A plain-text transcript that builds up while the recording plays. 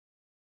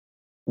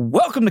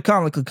Welcome to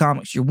Comically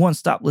Comics, your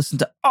one-stop listen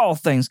to all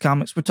things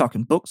comics. We're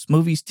talking books,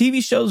 movies,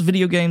 TV shows,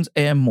 video games,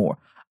 and more.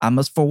 I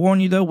must forewarn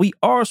you, though, we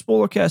are a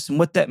spoilercast, and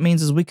what that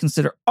means is we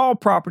consider all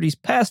properties,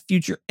 past,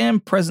 future,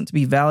 and present, to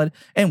be valid,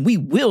 and we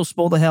will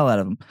spoil the hell out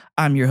of them.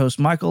 I'm your host,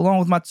 Michael, along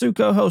with my two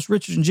co-hosts,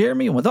 Richard and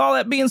Jeremy, and with all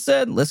that being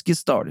said, let's get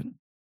started.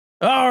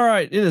 All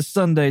right, it is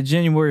Sunday,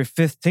 January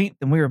 15th,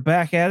 and we are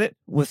back at it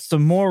with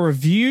some more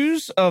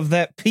reviews of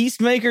that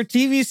Peacemaker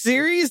TV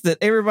series that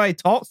everybody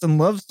talks and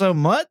loves so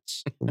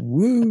much.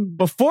 Woo.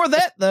 Before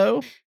that,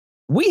 though,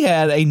 we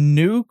had a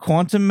new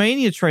Quantum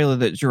Mania trailer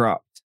that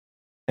dropped.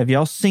 Have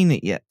y'all seen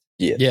it yet?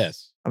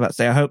 Yes. I'm about to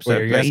say, I hope so.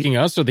 Wait, are you asking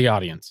us or the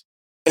audience?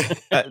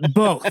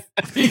 Both.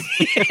 I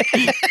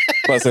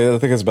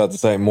think it's about to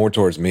say more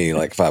towards me,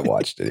 like if I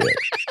watched it yet.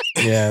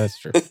 Yeah, that's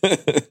true.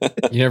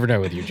 You never know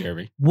with you,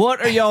 Jeremy.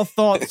 What are y'all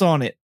thoughts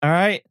on it? All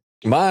right.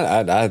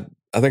 Mine, I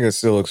think it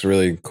still looks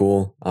really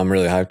cool. I'm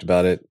really hyped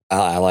about it.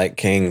 I like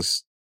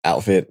Kang's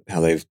outfit, how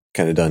they've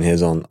kind of done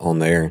his on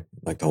there,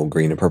 like the whole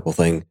green and purple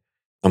thing.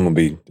 I'm going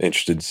to be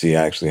interested to see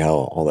actually how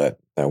all that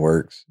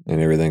works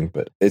and everything.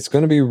 But it's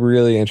going to be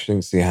really interesting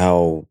to see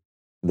how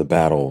the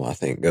battle, I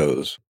think,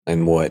 goes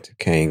and what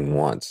Kang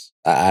wants.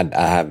 I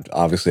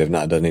have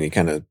not done any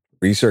kind of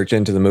research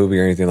into the movie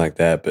or anything like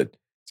that, but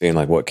seeing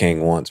like what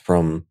Kang wants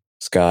from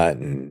Scott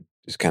and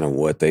just kind of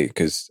what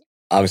because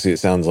obviously it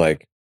sounds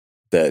like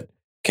that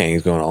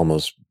Kang's going to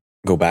almost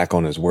go back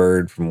on his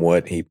word from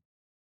what he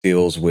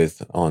deals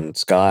with on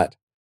Scott.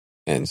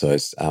 And so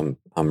I'm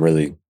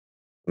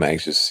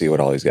anxious to see what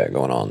all he's got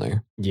going on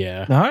there.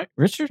 Yeah. All right,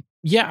 Richard.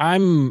 Yeah,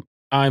 I'm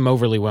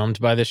overly whelmed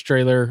by this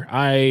trailer.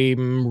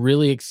 I'm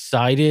really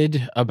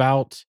excited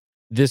about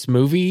this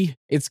movie.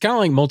 It's kind of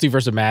like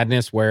Multiverse of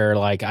Madness, where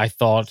like I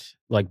thought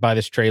like by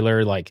this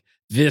trailer, like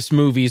this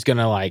movie is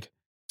gonna like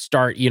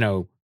start,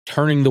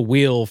 turning the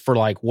wheel for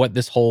like what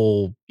this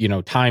whole,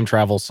 time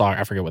travel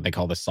saga. I forget what they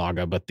call this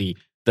saga, but the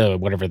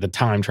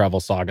time travel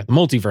saga, the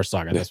multiverse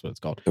saga, that's what it's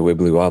called. The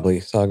Wibbly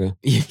Wobbly saga.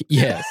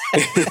 Yes.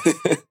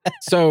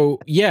 So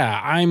yeah,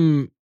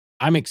 I'm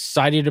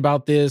excited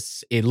about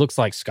this. It looks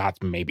like Scott's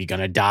maybe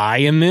gonna die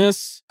in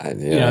this. That's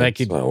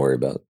what I worry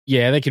about.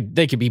 Yeah, they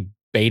could be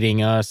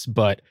baiting us,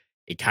 but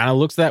it kind of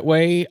looks that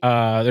way.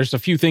 There's a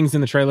few things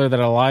in the trailer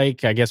that I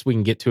like. I guess we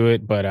can get to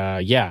it,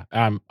 but yeah,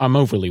 I'm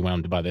overly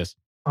whelmed by this.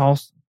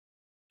 Awesome.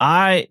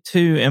 I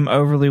too am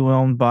overly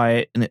whelmed by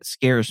it, and it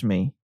scares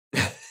me.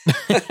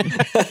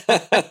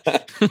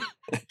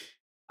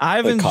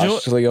 I've enjoyed.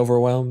 Cautiously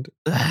overwhelmed.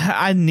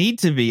 I need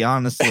to be,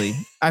 honestly.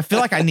 I feel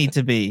like I need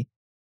to be.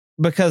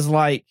 Because,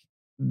 like,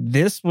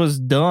 this was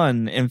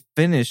done and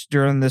finished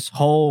during this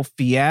whole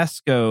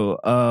fiasco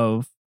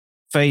of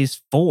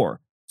Phase 4.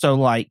 So,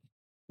 like,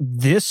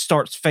 this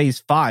starts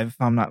Phase 5, if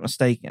I'm not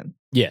mistaken.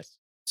 Yes.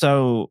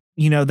 So,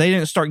 they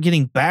didn't start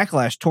getting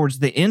backlash towards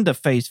the end of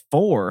Phase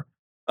 4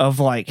 of,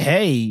 like,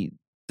 hey,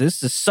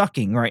 this is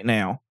sucking right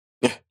now.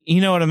 You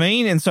know what I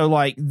mean? And so,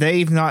 like,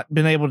 they've not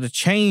been able to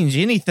change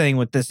anything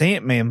with this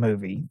Ant-Man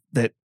movie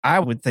that I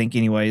would think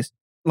anyways.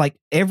 Like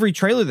every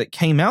trailer that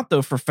came out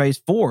though for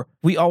Phase 4,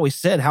 we always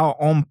said how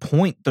on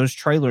point those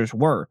trailers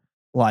were.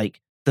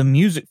 Like the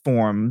music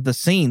for them, the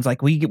scenes,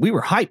 like we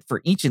were hyped for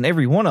each and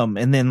every one of them.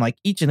 And then like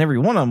each and every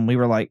one of them, we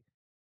were like,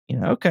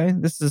 okay,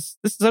 this is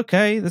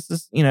okay. This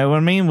is, what I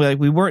mean?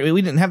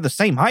 We didn't have the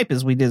same hype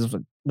as we did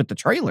with the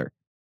trailer.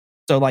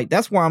 So like,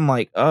 that's why I'm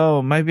like,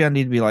 oh, maybe I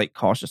need to be like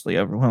cautiously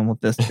overwhelmed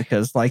with this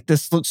because like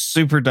this looks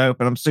super dope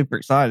and I'm super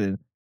excited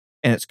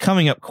and it's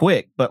coming up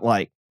quick, but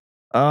like,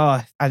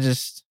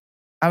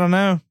 I don't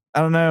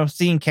know.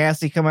 Seeing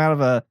Cassie come out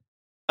of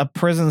a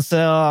prison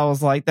cell, I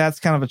was like, that's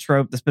kind of a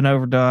trope that's been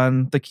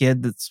overdone. The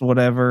kid that's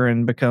whatever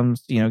and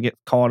becomes, gets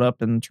caught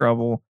up in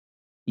trouble.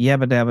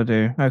 Yabba dabba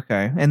do.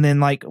 Okay. And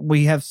then like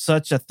we have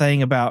such a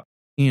thing about,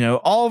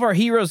 all of our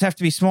heroes have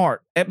to be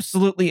smart.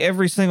 Absolutely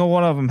every single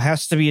one of them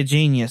has to be a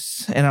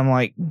genius. And I'm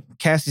like,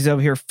 Cassie's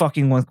over here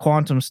fucking with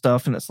quantum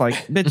stuff. And it's like,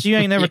 bitch, you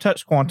ain't never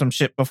touched quantum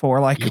shit before.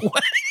 Like,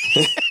 what?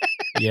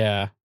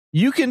 Yeah.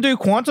 You can do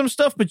quantum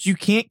stuff, but you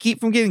can't keep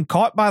from getting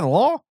caught by the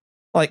law?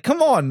 Like,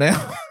 come on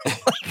now.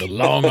 The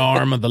long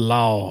arm of the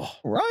law.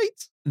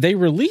 Right? They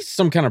released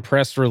some kind of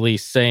press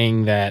release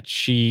saying that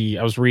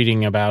I was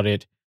reading about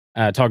it,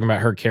 talking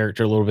about her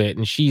character a little bit,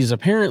 and she's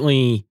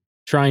apparently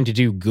trying to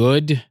do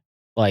good,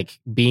 like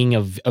being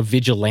a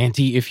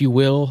vigilante, if you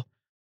will,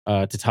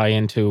 to tie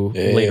into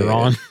later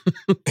on.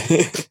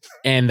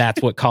 And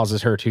that's what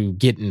causes her to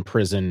get in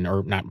prison,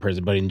 or not in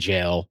prison, but in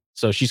jail.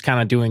 So she's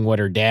kind of doing what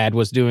her dad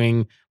was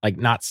doing, like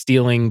not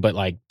stealing, but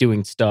like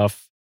doing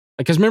stuff.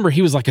 Because remember,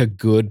 he was like a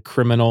good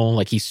criminal,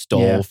 like he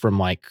stole from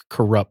like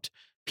corrupt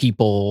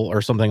people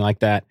or something like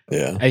that.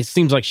 Yeah. It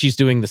seems like she's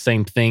doing the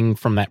same thing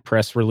from that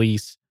press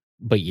release.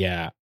 But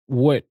yeah,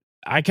 what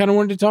I kind of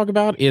wanted to talk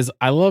about is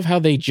I love how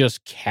they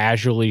just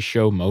casually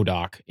show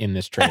MODOK in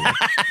this trailer.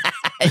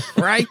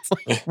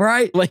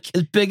 Right? Like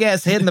his big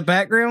ass head in the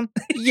background.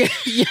 Yeah.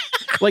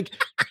 Like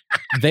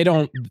they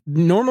don't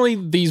normally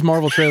these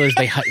Marvel trailers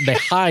they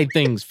hide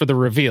things for the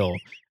reveal.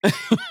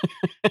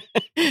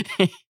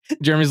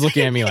 Jeremy's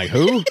looking at me like,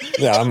 who?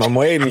 Yeah, I'm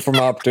waiting for my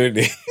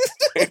opportunity.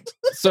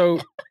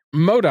 So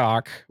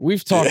MODOK,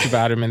 we've talked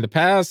about him in the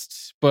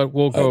past, but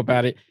we'll go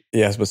about it.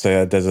 Yeah, I was supposed to say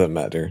that doesn't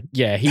matter.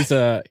 Yeah, he's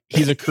a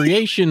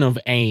creation of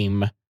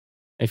AIM.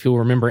 If you'll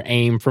remember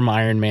AIM from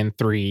Iron Man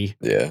 3.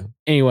 Yeah.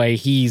 Anyway,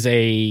 he's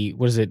a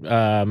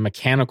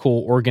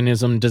mechanical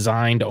organism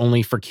designed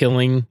only for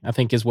killing, I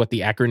think is what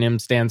the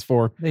acronym stands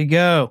for. There you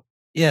go.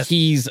 Yes.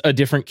 He's a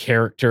different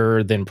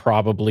character than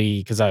probably,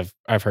 because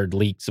I've heard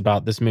leaks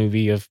about this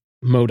movie of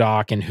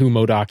MODOK and who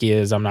MODOK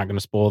is. I'm not going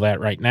to spoil that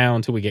right now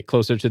until we get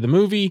closer to the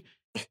movie.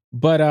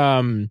 But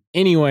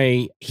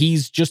anyway,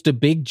 he's just a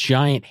big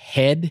giant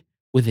head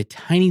with a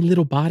tiny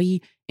little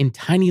body and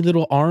tiny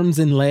little arms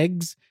and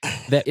legs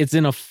that it's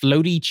in a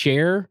floaty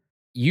chair.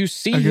 You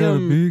see I got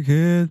him. a big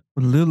head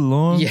with little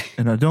arms,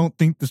 and I don't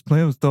think this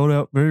plan was thought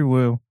out very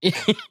well.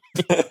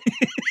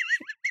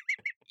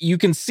 You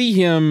can see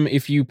him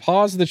if you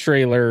pause the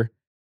trailer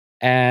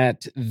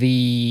at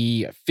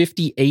the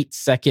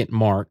 58-second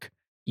mark.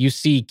 You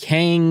see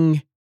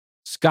Kang,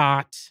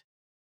 Scott.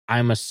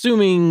 I'm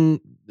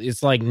assuming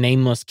it's like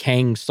nameless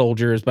Kang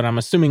soldiers, but I'm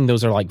assuming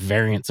those are like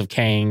variants of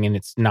Kang, and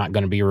it's not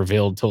going to be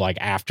revealed till like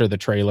after the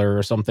trailer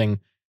or something.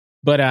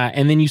 But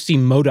and then you see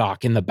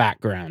MODOK in the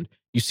background.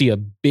 You see a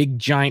big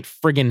giant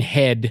friggin'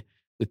 head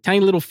with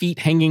tiny little feet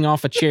hanging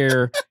off a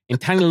chair and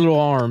tiny little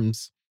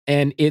arms.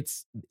 And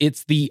it's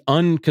the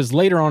because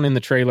later on in the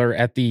trailer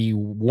at the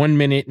 1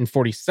 minute and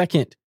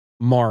 40-second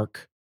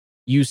mark,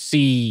 you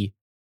see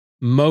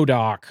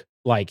MODOK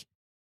like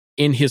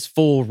in his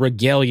full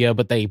regalia,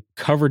 but they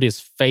covered his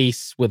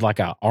face with like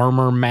a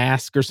armor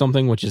mask or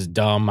something, which is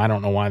dumb. I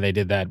don't know why they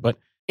did that. But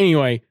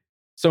anyway,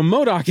 so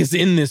MODOK is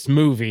in this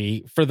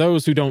movie. For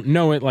those who don't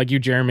know it, like you,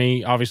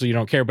 Jeremy, obviously you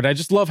don't care, but I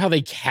just love how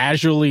they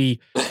casually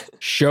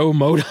show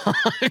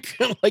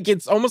MODOK. Like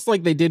it's almost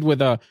like they did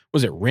with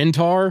was it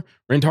Rentar?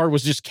 Rentar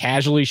was just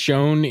casually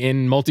shown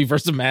in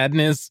Multiverse of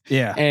Madness.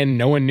 Yeah. And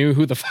no one knew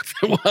who the fuck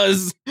that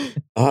was.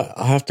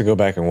 I have to go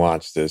back and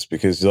watch this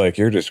because like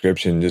your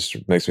description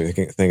just makes me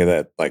think of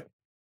that, like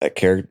that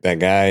character, that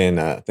guy in,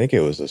 I think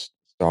it was a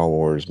Star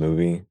Wars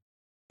movie.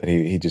 But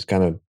he just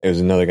kind of, it was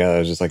another guy that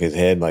was just like his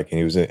head, like,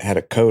 and he had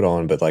a coat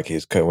on, but like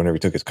his coat, whenever he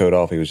took his coat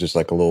off, he was just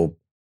like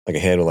a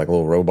head with like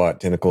little robot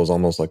tentacles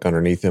almost like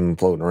underneath him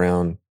floating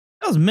around.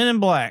 That was Men in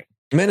Black.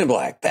 Men in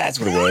Black. That's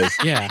what it was.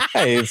 Yeah.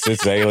 Hey,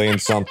 it's alien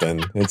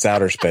something. It's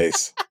outer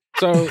space.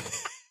 So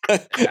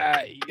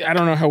I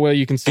don't know how well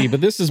you can see,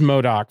 but this is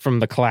MODOK from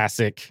the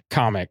classic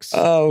comics.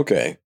 Oh,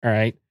 okay. All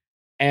right.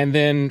 And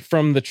then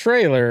from the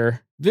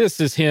trailer, this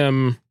is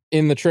him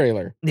in the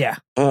trailer. Yeah.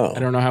 Oh. I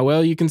don't know how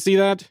well you can see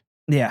that.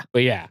 Yeah.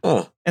 But yeah.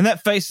 Huh. And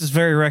that face is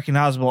very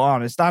recognizable,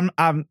 honest. I'm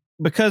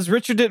because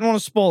Richard didn't want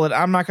to spoil it,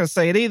 I'm not going to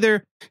say it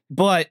either,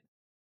 but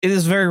it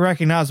is a very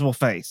recognizable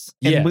face.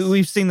 And Yes.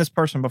 we've seen this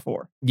person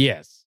before.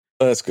 Yes.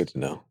 Oh, that's good to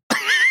know.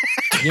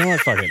 You know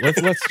what? Fuck it.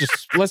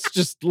 Let's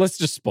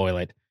just spoil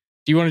it.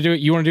 Do you want to do it?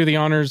 You want to do the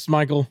honors,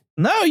 Michael?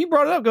 No, you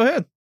brought it up. Go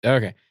ahead.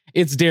 Okay.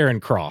 It's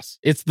Darren Cross.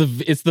 It's the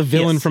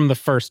villain Yes. from the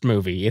first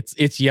movie.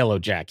 It's Yellow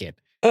Jacket.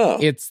 Oh.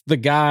 It's the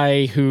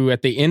guy who,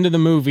 at the end of the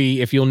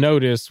movie, if you'll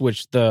notice,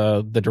 which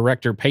the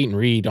director Peyton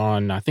Reed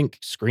on, I think,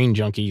 Screen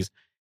Junkies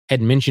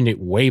had mentioned it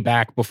way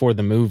back before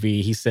the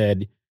movie. He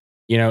said,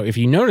 you know, if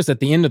you notice at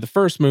the end of the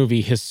first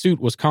movie, his suit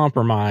was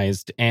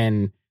compromised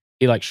and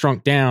he like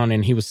shrunk down,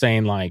 and he was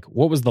saying like,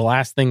 what was the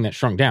last thing that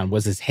shrunk down?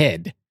 Was his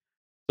head.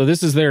 So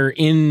this is their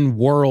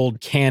in-world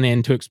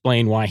canon to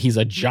explain why he's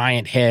a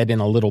giant head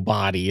and a little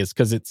body, is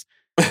because it's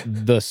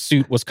the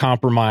suit was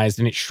compromised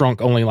and it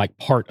shrunk only like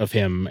part of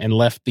him and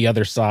left the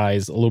other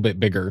size a little bit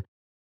bigger.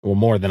 Well,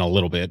 more than a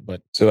little bit,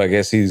 but So I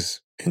guess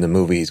he's in the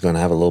movie. He's going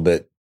to have a little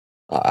bit,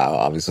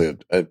 obviously,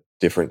 a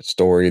different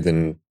story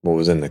than what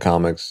was in the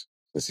comics.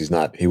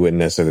 Since he wouldn't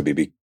necessarily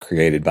be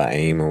created by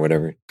AIM or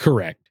whatever.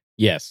 correct.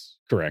 Yes,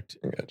 correct.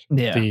 I gotcha.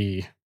 Yeah.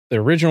 The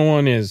original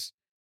one is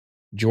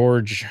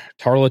George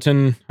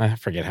Tarleton. I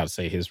forget how to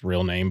say his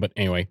real name, but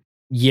anyway,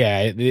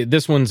 yeah,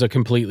 this one's a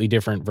completely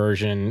different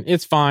version.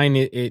 It's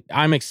fine.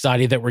 I'm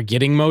excited that we're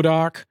getting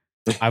MODOK.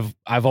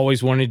 I've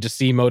always wanted to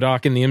see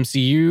MODOK in the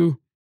MCU.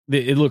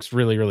 It looks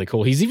really, really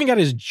cool. He's even got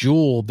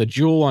the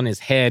jewel on his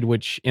head,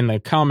 which in the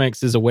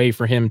comics is a way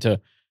for him to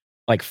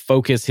like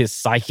focus his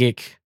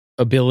psychic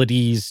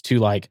abilities to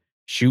like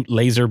shoot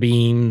laser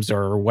beams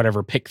or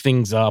whatever, pick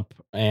things up.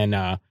 And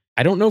I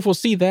don't know if we'll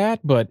see that,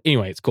 but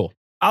anyway, it's cool.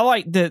 I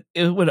like that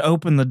it would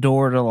open the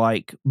door to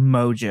like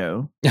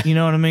Mojo. You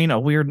know what I mean?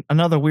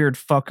 Another weird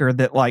fucker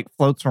that like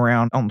floats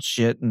around on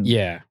shit. And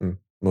Yeah.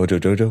 Mojo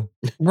Jojo?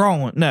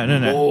 Wrong one.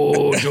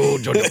 No.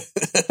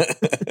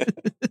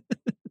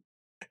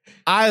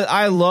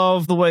 I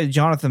love the way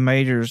Jonathan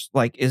Majors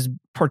like is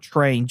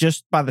portraying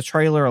just by the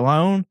trailer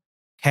alone.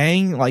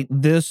 Kang, like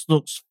this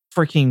looks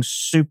freaking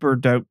super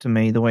dope to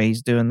me, the way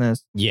he's doing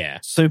this. Yeah.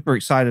 Super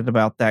excited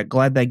about that.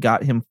 Glad they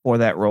got him for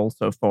that role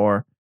so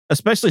far,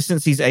 especially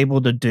since he's able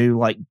to do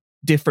like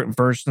different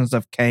versions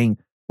of Kang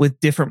with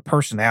different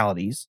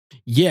personalities.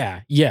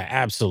 Yeah,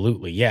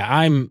 absolutely.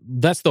 Yeah,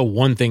 that's the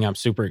one thing I'm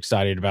super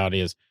excited about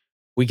is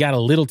we got a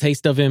little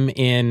taste of him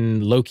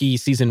in Loki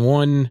season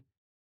 1.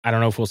 I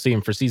don't know if we'll see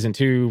him for season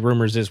 2.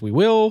 Rumors is we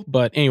will.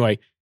 But anyway,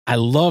 I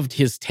loved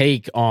his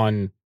take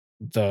on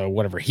the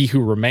whatever He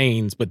Who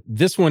Remains. But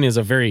this one is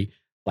a very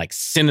like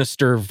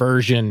sinister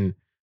version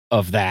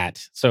of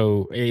that.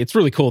 So it's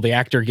really cool. The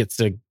actor gets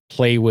to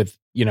play with,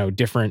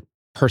 different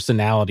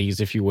personalities,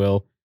 if you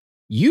will.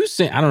 I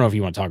don't know if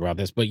you want to talk about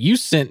this, but you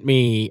sent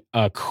me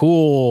a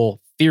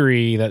cool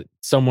theory that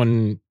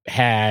someone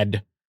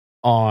had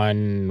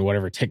on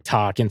whatever,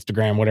 TikTok,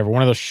 Instagram, whatever,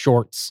 one of those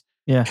shorts.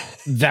 Yeah.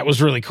 That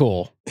was really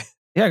cool.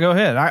 Yeah, go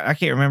ahead. I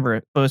can't remember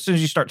it, but as soon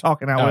as you start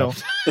talking, I will.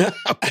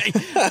 Okay.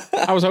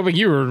 I was hoping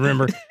you would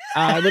remember.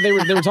 But they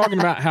were talking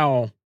about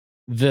how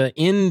the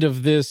end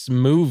of this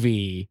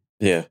movie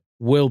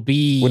will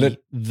be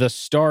the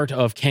start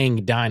of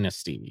Kang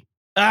Dynasty.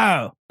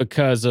 Oh.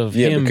 Because of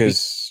him.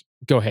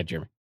 Go ahead,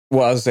 Jeremy.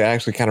 Well, I was going to say, I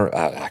actually kind of,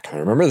 I kind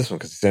of remember this one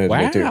because he sent it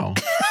to me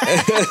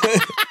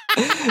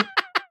too.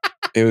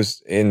 It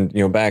was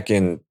back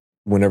in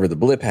whenever the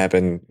blip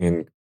happened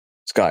and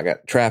Scott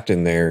got trapped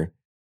in there.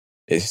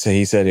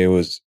 He said it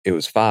was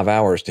 5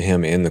 hours to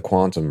him in the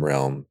quantum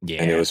realm,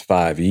 and it was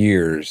 5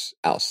 years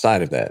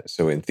outside of that.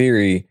 So in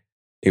theory,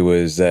 it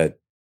was that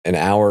an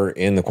hour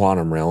in the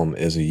quantum realm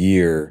is a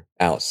year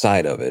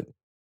outside of it.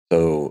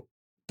 So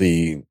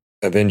the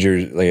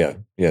Avengers,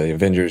 the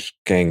Avengers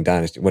Kang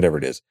Dynasty, whatever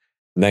it is,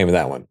 the name of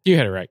that one. You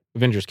had it right.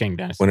 Avengers Kang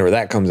Dynasty. Whenever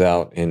that comes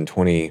out in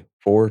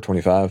 24,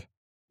 25,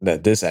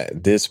 that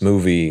this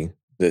movie,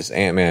 this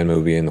Ant-Man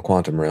movie in the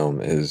quantum realm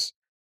is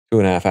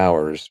 2.5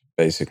 hours,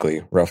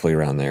 basically, roughly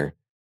around there.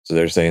 So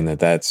they're saying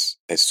that's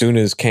as soon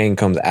as Kang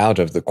comes out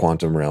of the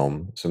quantum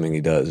realm, assuming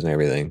he does and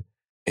everything,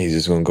 he's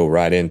just going to go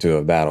right into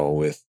a battle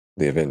with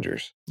the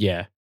Avengers.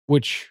 Yeah,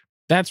 which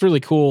that's really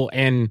cool.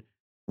 And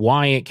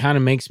why it kind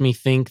of makes me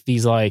think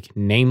these like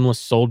nameless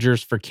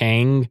soldiers for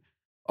Kang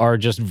are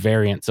just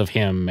variants of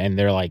him. And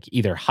they're like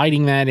either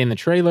hiding that in the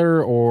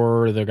trailer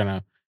or they're going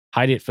to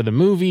hide it for the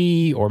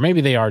movie, or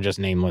maybe they are just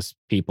nameless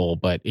people.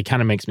 But it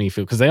kind of makes me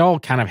feel, because they all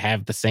kind of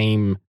have the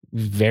same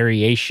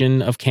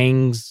variation of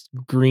Kang's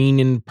green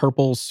and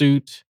purple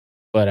suit.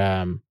 But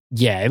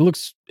yeah, it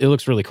looks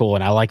really cool.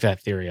 And I like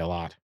that theory a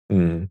lot.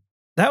 Mm.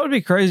 That would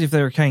be crazy if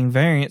they were Kang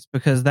variants,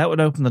 because that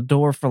would open the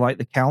door for like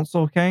the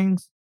Council of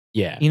Kangs.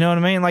 Yeah. You know what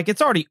I mean? Like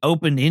it's already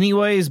opened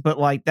anyways, but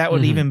like that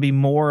would even be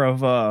more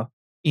of a,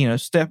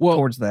 step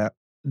towards that.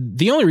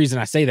 The only reason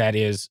I say that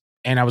is,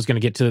 and I was going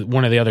to get to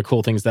one of the other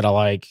cool things that I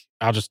like.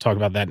 I'll just talk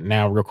about that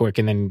now real quick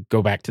and then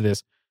go back to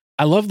this.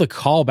 I love the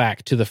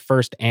callback to the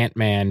first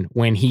Ant-Man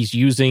when he's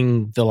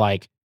using the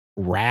like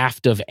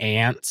raft of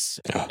ants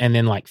and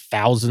then like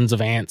thousands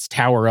of ants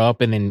tower up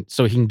and then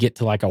so he can get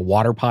to like a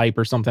water pipe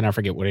or something. I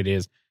forget what it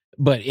is.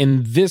 But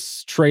in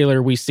this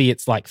trailer, we see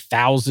it's like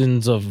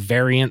thousands of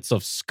variants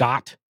of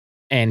Scott,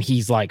 and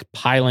he's like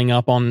piling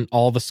up on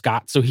all the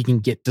Scott so he can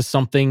get to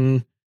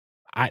something.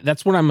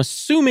 That's what I'm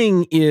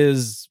assuming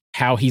is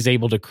how he's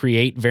able to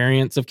create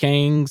variants of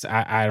Kangs.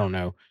 I don't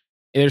know.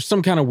 There's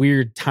some kind of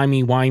weird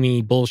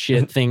timey-wimey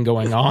bullshit thing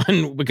going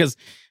on because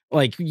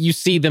like you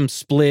see them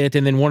split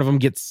and then one of them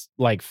gets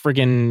like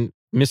friggin'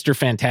 Mr.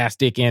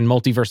 Fantastic and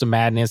Multiverse of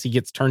Madness. He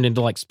gets turned into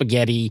like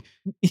spaghetti,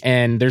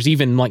 and there's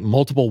even like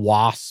multiple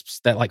wasps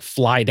that like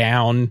fly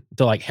down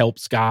to like help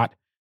Scott.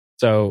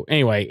 So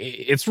anyway,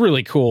 it's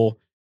really cool.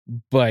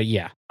 But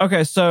yeah.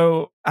 Okay,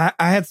 so I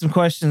had some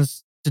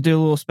questions to do a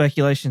little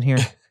speculation here.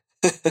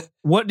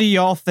 What do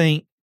y'all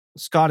think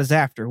Scott is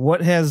after?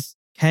 What has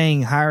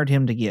Kang hired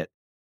him to get?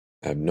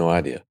 I have no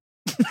idea.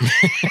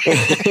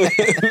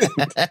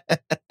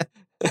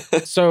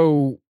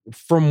 So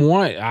from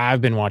what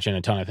I've been watching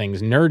a ton of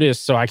things, Nerdist,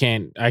 so I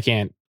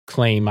can't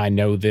claim I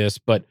know this,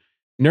 but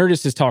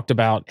Nerdist has talked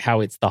about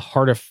how it's the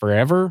Heart of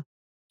Forever.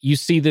 You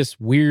see this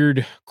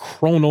weird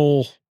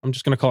chronal, I'm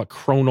just going to call it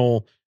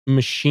chronal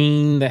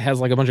machine that has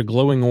like a bunch of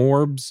glowing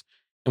orbs.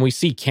 And we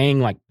see Kang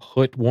like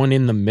put one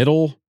in the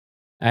middle.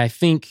 I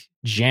think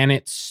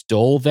Janet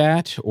stole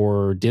that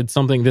or did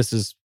something.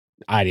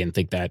 I didn't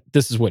think that.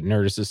 This is what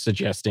Nerdist is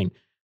suggesting.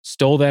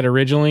 Stole that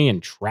originally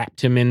and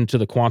trapped him into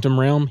the quantum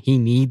realm. He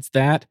needs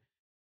that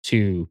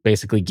to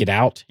basically get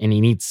out, and he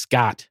needs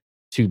Scott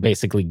to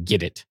basically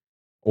get it.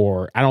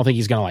 Or I don't think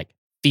he's going to like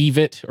thieve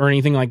it or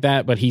anything like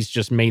that, but he's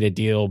just made a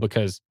deal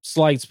because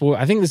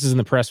I think this is in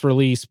the press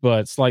release,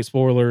 but slight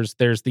spoilers,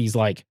 there's these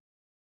like,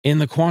 in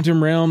the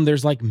quantum realm,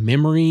 there's like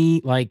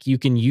memory, like you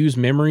can use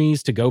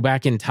memories to go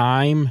back in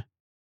time.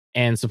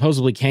 And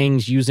supposedly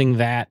Kang's using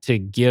that to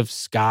give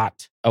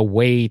Scott a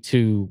way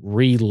to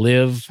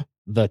relive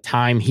the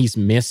time he's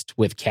missed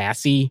with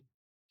Cassie.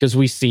 Because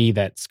we see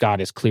that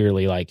Scott is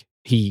clearly like,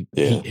 his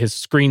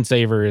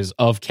screensaver is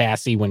of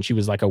Cassie when she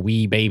was like a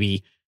wee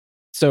baby.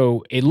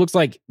 So it looks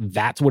like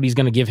that's what he's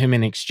going to give him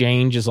in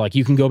exchange, is like,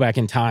 you can go back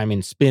in time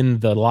and spend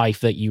the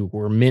life that you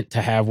were meant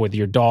to have with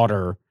your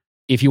daughter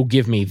if you'll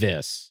give me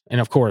this. And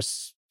of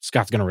course,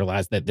 Scott's going to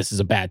realize that this is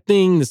a bad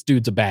thing. This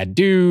dude's a bad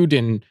dude.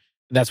 And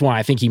that's why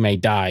I think he may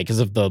die, because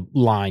of the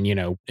line,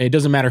 it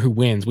doesn't matter who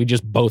wins. We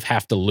just both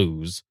have to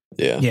lose.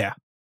 Yeah.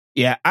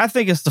 Yeah. I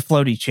think it's the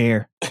floaty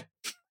chair.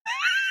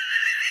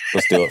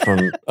 Let's do it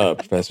from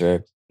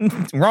Professor X.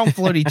 Wrong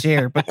floaty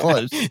chair, but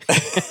close.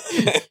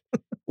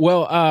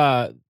 Well,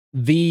 I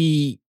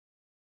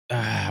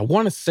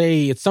want to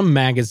say it's some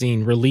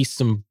magazine released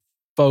some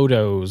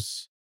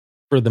photos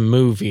for the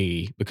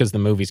movie because the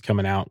movie's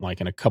coming out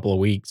like in a couple of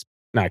weeks.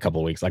 Not a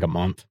couple of weeks, like a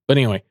month. But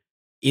anyway,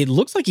 it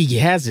looks like he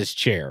has his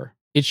chair.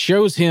 It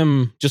shows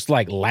him just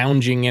like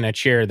lounging in a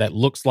chair that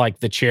looks like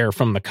the chair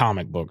from the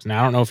comic books. Now,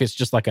 I don't know if it's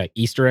just like a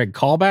Easter egg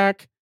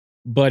callback,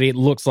 but it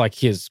looks like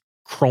his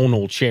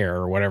chronal chair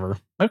or whatever.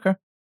 Okay.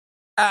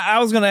 I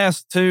was going to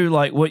ask too,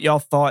 like what y'all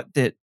thought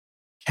that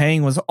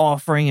Kang was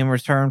offering in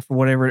return for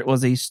whatever it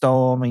was he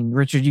stole. I mean,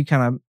 Richard, you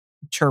kind of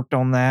chirped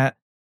on that.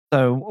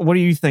 So what are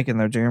you thinking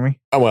there, Jeremy?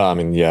 Well, I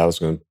mean, yeah, I was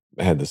going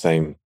to have the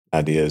same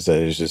idea, is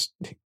that it's just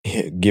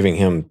giving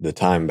him the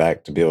time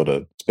back to be able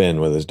to spend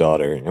with his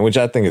daughter, and which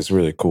I think is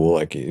really cool.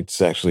 Like, it's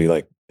actually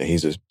like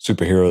he's a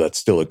superhero that's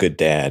still a good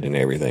dad and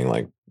everything,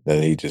 like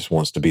that he just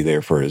wants to be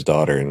there for his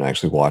daughter and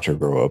actually watch her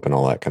grow up and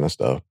all that kind of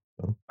stuff.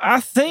 So.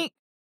 I think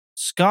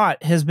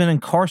Scott has been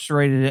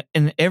incarcerated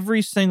in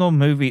every single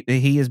movie that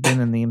he has been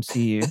in the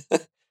MCU.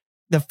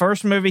 The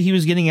first movie, he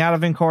was getting out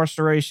of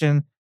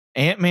incarceration.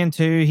 Ant-Man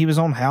 2, he was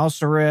on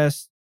house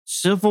arrest.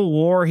 Civil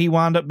War, he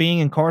wound up being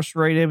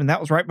incarcerated, and that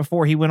was right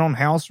before he went on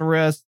house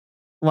arrest.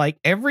 Like,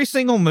 every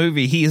single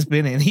movie he has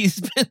been in,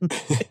 he's been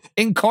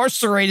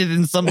incarcerated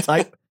in some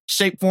type,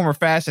 shape, form, or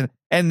fashion.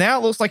 And now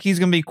it looks like he's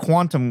going to be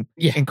quantum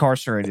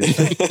incarcerated.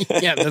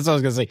 Yeah, that's what I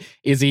was going to say.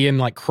 Is he in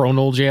like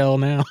chronal jail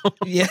now?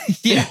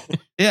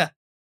 Yeah.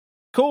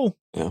 Cool.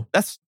 Yeah.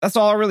 That's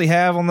all I really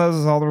have on those.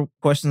 Is all the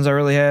questions I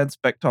really had.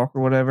 Spec talk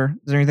or whatever.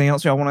 Is there anything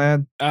else y'all want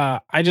to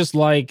add? I just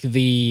like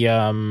the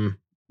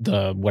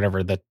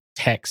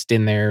text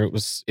in there.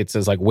 It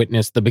says like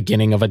witness the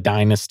beginning of a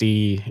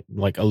dynasty,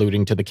 like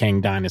alluding to the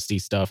Kang dynasty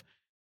stuff.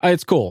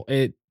 It's cool.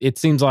 It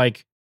seems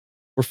like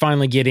we're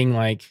finally getting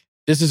like,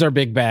 this is our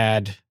big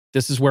bad.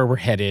 This is where we're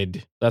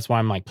headed. That's why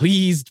I'm like,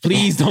 please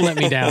don't let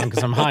me down,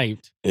 because I'm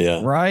hyped.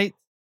 Yeah. Right.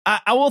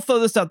 I will throw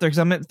this out there because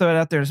I meant to throw it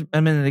out there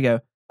a minute ago.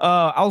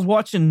 I was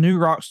watching New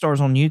Rockstars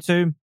on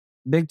YouTube.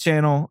 Big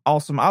channel.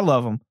 Awesome. I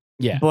love them.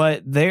 Yeah.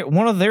 But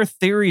one of their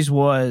theories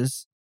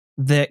was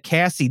that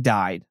Cassie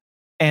died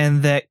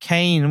and that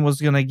Kane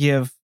was going to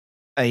give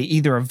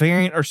either a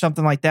variant or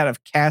something like that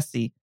of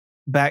Cassie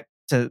back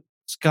to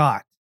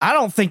Scott. I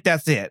don't think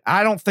that's it.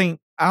 Honestly,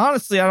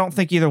 I don't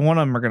think either one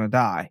of them are going to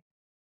die.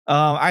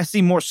 I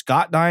see more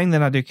Scott dying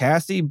than I do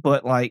Cassie,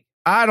 but like,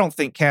 I don't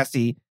think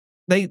Cassie,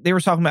 they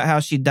were talking about how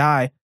she'd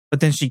die, but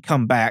then she'd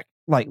come back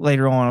like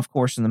later on, of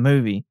course, in the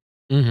movie.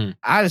 Mm-hmm.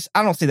 I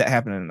don't see that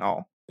happening at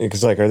all.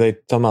 Because like, are they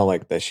talking about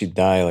like that she'd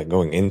die like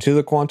going into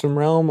the quantum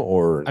realm,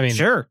 or? I mean,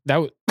 sure, that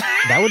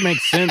would make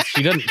sense.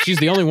 She's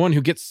the only one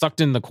who gets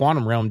sucked in the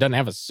quantum realm, doesn't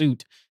have a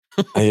suit.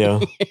 Yeah.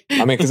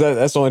 I mean, because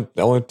that's the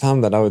only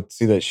time that I would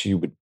see that she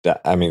would die,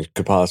 I mean,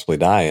 could possibly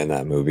die in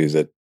that movie, is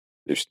that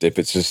if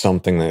it's just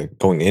something that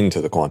going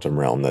into the quantum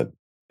realm, that,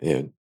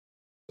 I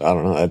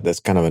don't know. That's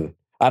kind of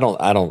I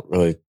don't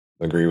really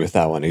agree with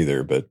that one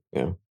either, but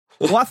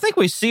Well, I think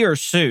we see her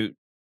suit.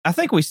 I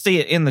think we see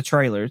it in the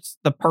trailer. It's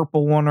the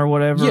purple one or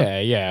whatever.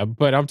 Yeah.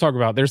 But I'm talking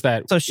about there's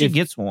that. So she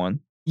gets one.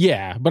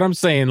 Yeah, but I'm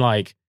saying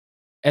like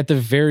at the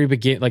very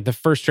beginning, like the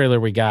first trailer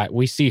we got,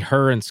 we see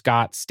her and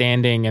Scott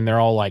standing and they're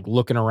all like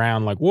looking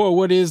around like, whoa,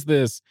 what is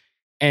this?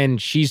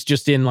 And she's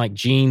just in like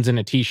jeans and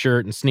a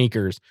t-shirt and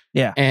sneakers.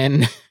 Yeah.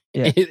 And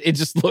yeah. It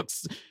just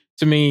looks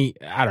to me,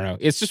 I don't know.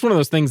 It's just one of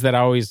those things that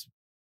always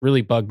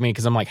really bug me,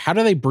 because I'm like, how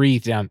do they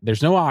breathe down?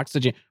 There's no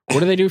oxygen. What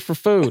do they do for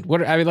food?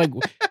 How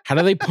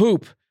do they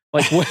poop?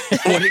 Like,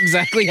 what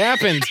exactly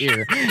happens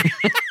here?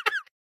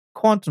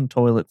 Quantum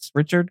toilets,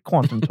 Richard.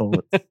 Quantum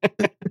toilets.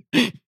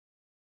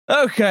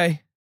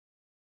 Okay.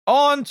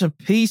 On to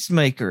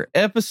Peacemaker,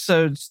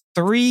 episodes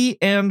 3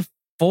 and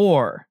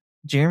 4.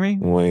 Jeremy?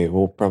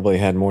 We'll probably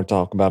had more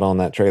talk about on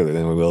that trailer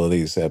than we will of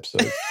these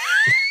episodes.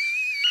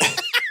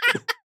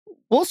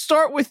 We'll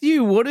start with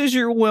you. What is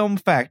your whelm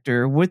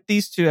factor with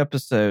these 2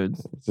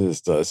 episodes?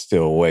 Just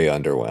still way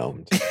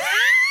underwhelmed.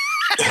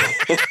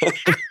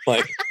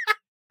 Like,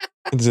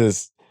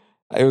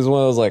 it was one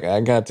of those, like, I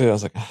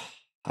was like,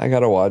 I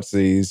gotta watch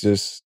these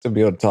just to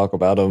be able to talk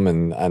about them,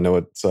 and I know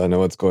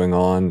what's going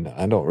on.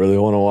 I don't really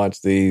want to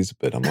watch these,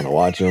 but I'm gonna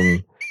watch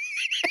them,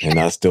 and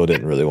I still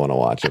didn't really want to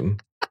watch them.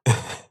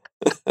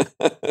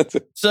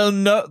 So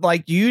no,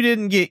 like, you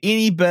didn't get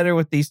any better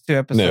with these 2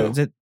 episodes.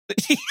 No.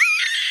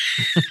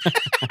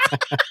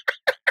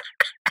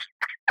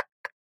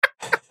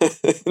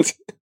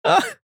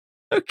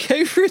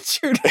 Okay,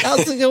 Richard,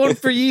 how's it going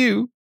for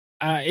you?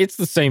 It's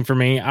the same for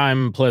me.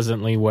 I'm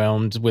pleasantly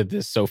whelmed with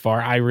this so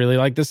far. I really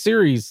like the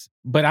series,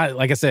 but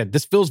like I said,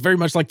 this feels very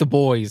much like The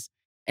Boys,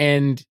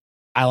 and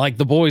I like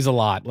The Boys a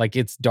lot. Like,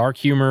 it's dark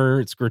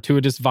humor, it's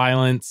gratuitous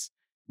violence.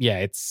 Yeah,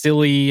 it's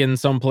silly in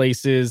some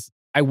places.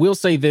 I will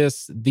say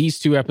these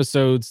 2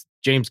 episodes,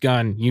 James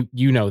Gunn,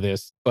 you know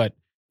this, but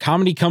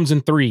comedy comes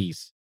in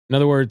threes. In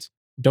other words,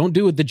 don't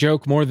do the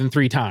joke more than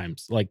 3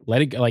 times. Like,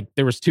 let it, like,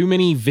 there was too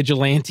many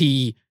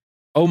vigilante,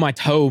 oh my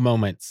toe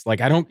moments.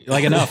 Like, I don't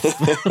like enough.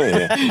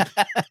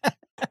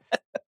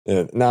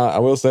 Yeah. Now, I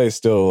will say,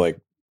 still, like,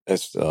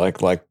 it's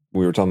like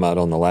we were talking about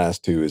on the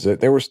last two, is that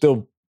there were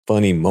still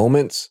funny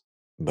moments,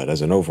 but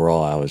as an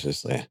overall, I was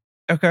just like,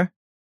 Okay.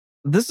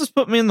 This has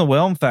put me in the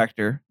whelm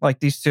factor, like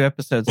these 2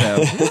 episodes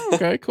have.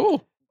 Okay,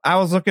 cool. I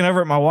was looking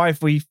over at my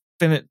wife. We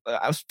finished.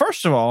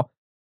 First of all,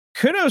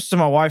 kudos to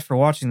my wife for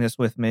watching this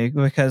with me,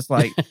 because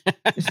like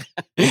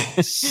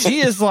she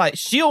is like,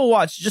 she'll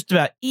watch just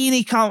about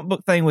any comic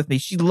book thing with me.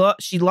 She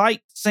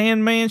liked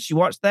Sandman. She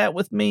watched that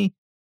with me,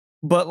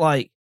 but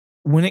like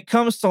when it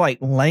comes to like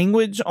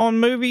language on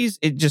movies,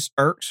 it just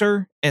irks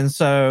her. And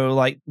so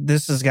like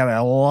this has got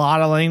a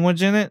lot of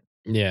language in it.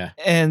 Yeah.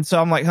 And so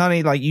I'm like,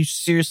 honey, like you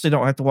seriously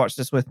don't have to watch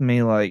this with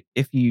me. Like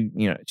if you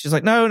know, she's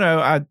like, no,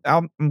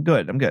 I'm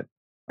good. I'm good.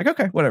 Like,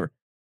 okay, whatever.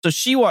 So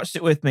she watched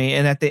it with me.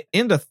 And at the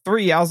end of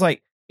 3, I was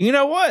like, you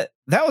know what?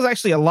 That was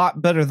actually a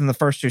lot better than the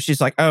first 2.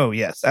 She's like, oh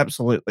yes,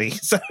 absolutely.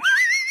 So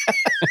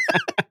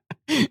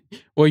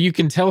well, you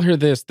can tell her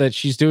this, that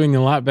she's doing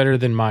a lot better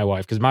than my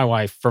wife, because my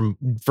wife from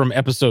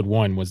episode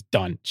 1 was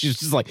done. She's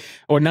just like,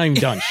 or not even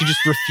done. She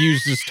just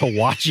refuses to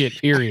watch it,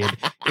 period.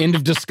 End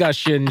of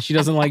discussion. She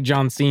doesn't like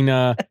John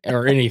Cena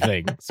or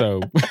anything.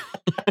 So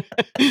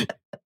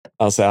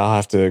I'll say I'll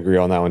have to agree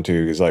on that one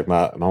too, because like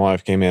my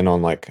wife came in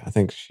on, like, I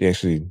think she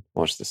actually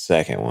watched the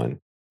second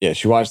one. Yeah,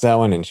 she watched that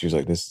one and she was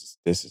like, this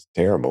is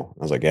terrible.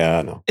 I was like, yeah,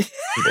 I know.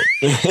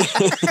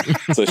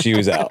 So she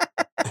was out.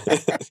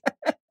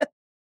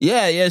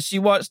 yeah, she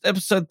watched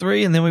episode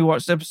 3 and then we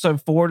watched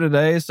episode 4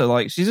 today. So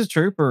like she's a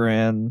trooper,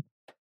 and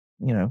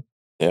you know,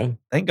 yeah,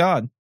 thank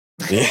God.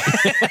 Yeah.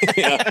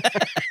 Yeah.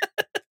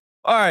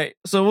 All right,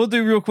 so we'll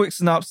do real quick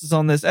synopsis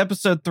on this.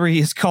 Episode 3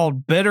 is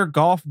called Better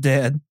Golf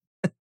Dead.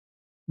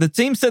 The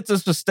team sets up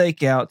a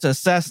stakeout to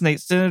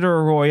assassinate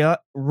Senator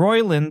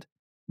Royland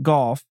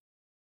Golf.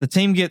 The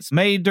team gets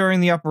made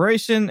during the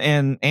operation,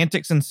 and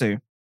antics ensue.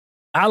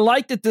 I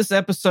like that this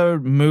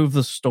episode moved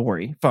the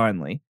story,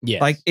 finally.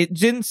 yes. Like, it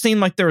didn't seem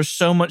like there was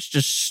so much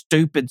just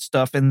stupid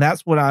stuff, and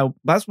that's why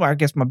I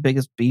guess my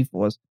biggest beef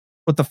was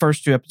with the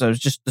first 2 episodes,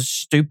 just the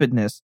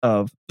stupidness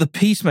of the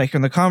Peacemaker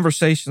and the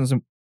conversations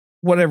and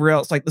whatever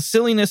else. Like, the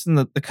silliness and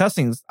the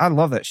cussings, I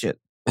love that shit.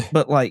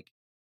 But, like,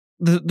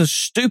 the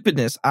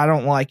stupidness, I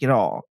don't like at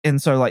all.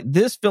 And so, like,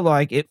 this feel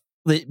like it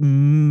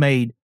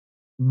made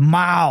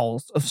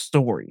miles of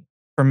story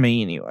for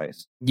me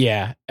anyways.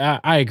 Yeah,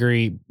 I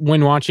agree.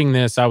 When watching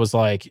this, I was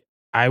like,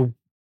 I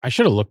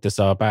should have looked this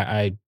up.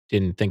 I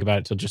didn't think about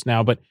it till just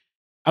now, but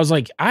I was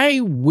like, I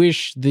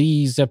wish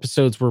these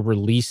episodes were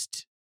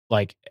released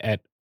like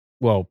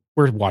well,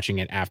 we're watching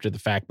it after the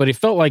fact, but it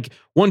felt like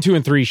 1, 2,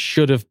 and 3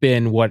 should have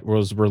been what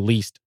was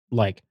released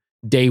like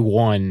day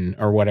 1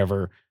 or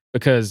whatever,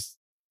 because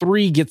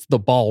 3 gets the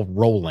ball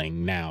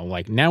rolling now.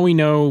 Like, now we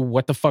know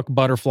what the fuck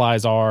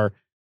butterflies are.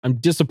 I'm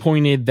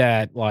disappointed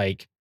that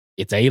like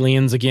it's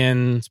aliens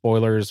again.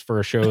 Spoilers for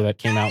a show that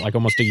came out like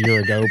almost a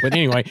year ago. But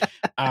anyway,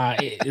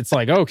 it's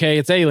like, okay,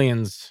 it's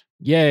aliens.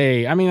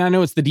 Yay. I mean, I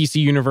know it's the DC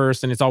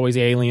universe and it's always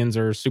aliens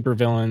or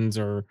supervillains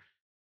or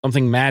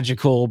something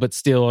magical, but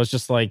still, it's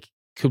just like,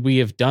 could we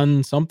have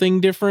done something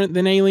different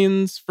than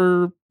aliens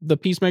for the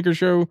Peacemaker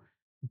show?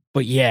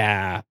 But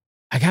yeah,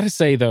 I gotta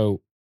say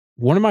though,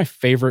 one of my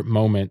favorite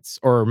moments,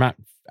 or not,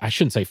 I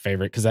shouldn't say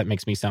favorite because that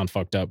makes me sound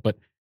fucked up, but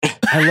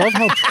I love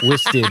how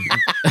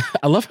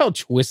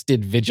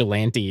twisted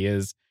Vigilante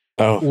is.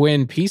 Oh,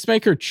 When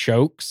Peacemaker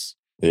chokes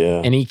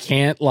yeah. and he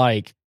can't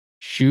like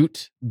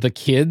shoot the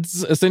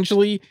kids,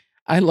 essentially.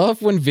 I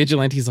love when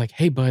Vigilante's like,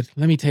 hey bud,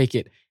 let me take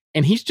it.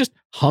 And he's just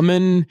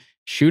humming,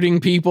 shooting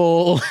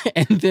people.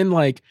 And then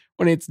like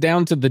when it's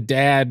down to the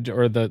dad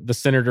or the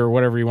senator or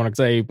whatever you want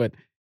to say, but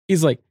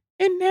he's like,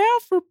 and now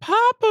for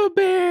Papa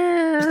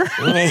Bear.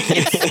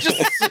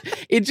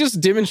 It just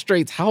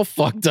demonstrates how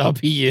fucked up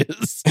he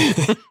is.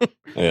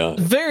 Yeah.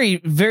 Very,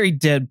 very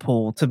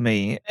Deadpool to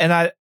me.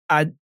 And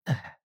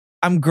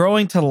I'm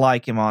growing to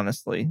like him,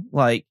 honestly.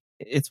 Like,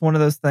 it's one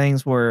of those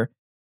things where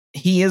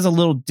he is a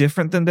little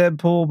different than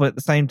Deadpool, but at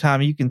the same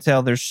time, you can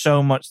tell there's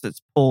so much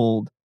that's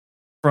pulled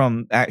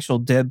from actual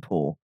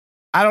Deadpool.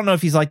 I don't know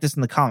if he's like this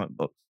in the comic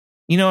books.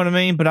 You know what I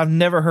mean? But I've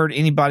never heard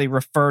anybody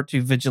refer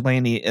to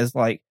Vigilante as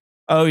like,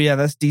 oh yeah,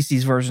 that's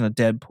DC's version of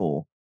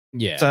Deadpool.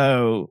 Yeah.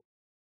 So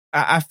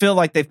I feel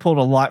like they've pulled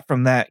a lot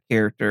from that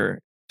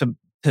character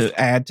to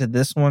add to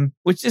this one,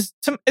 which is,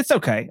 it's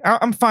okay.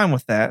 I'm fine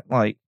with that.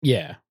 Like,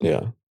 yeah.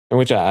 Yeah. And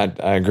which I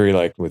agree,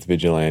 like with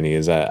Vigilante,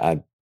 is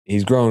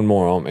he's grown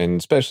more on, and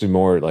especially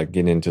more like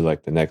getting into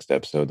like the next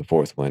episode, the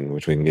 4th one,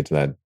 which we can get to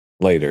that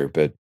later.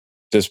 But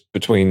just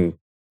between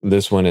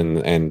this one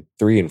and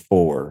 3 and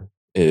 4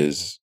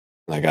 is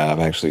like, I've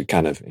actually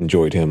kind of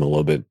enjoyed him a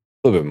little bit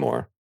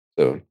more.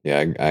 So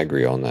yeah, I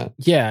agree on that.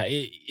 Yeah,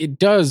 it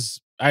does.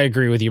 I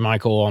agree with you,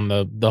 Michael, on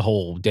the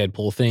whole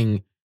Deadpool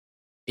thing.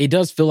 It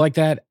does feel like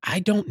that. I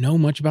don't know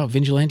much about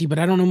Vigilante, but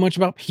I don't know much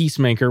about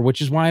Peacemaker,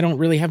 which is why I don't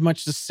really have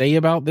much to say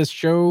about this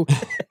show.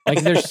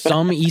 Like, there's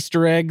some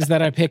Easter eggs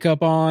that I pick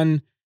up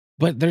on,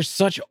 but there's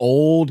such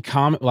old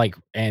comic, like,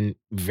 and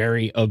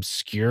very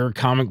obscure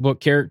comic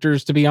book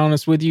characters, to be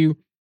honest with you.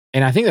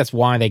 And I think that's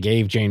why they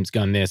gave James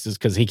Gunn this, is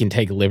because he can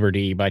take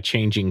liberty by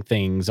changing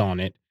things on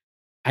it.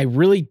 I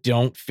really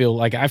don't feel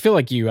like, I feel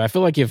like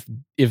if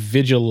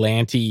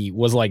Vigilante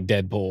was like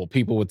Deadpool,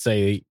 people would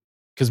say,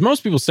 because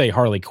most people say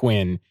Harley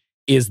Quinn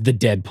is the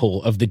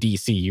Deadpool of the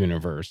DC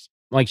universe.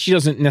 Like, she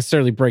doesn't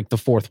necessarily break the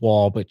fourth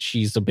wall, but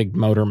she's a big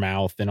motor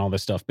mouth and all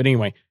this stuff. But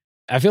anyway,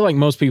 I feel like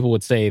most people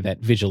would say that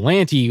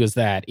Vigilante was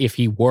that if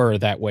he were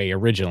that way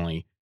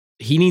originally.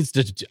 He needs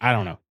to, I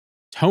don't know,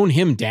 tone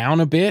him down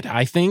a bit,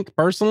 I think,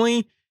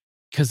 personally.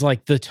 Because,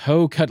 like, the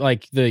toe cut,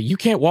 like, you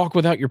can't walk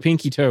without your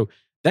pinky toe.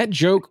 That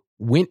joke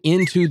went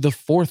into the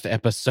 4th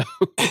episode.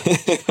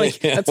 Like,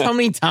 that's how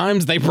many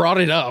times they brought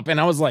it up. And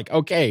I was like,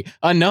 okay,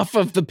 enough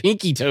of the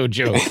pinky toe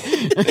joke.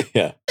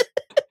 Yeah.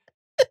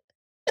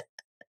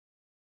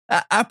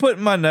 I put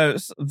in my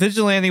notes,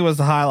 Vigilante was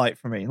the highlight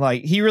for me.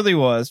 Like, he really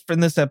was. In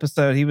this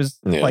episode, he was,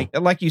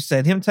 like you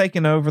said, him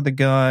taking over the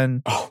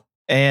gun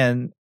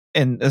and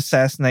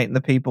assassinating the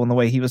people and the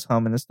way he was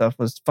humming and stuff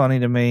was funny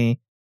to me.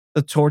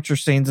 The torture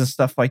scenes and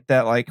stuff like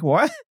that. Like,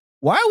 why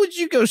would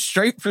you go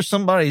straight for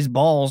somebody's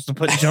balls to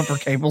put jumper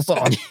cables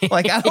on?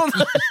 Like, I don't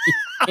know.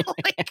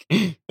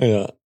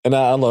 Yeah. And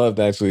I loved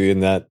actually in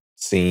that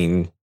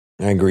scene.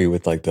 I agree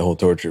with like the whole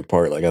torture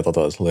part. Like, I thought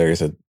that was hilarious.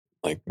 That,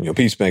 like,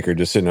 Peacemaker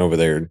just sitting over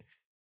there,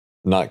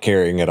 not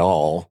caring at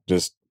all.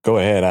 Just go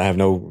ahead. I have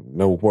no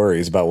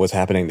worries about what's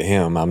happening to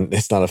him.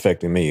 It's not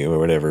affecting me or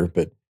whatever.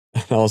 But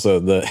also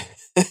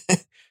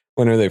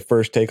whenever they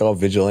first take off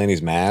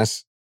Vigilante's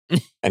mask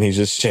and he's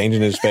just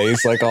changing his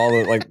face, like all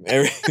the, like,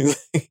 everything.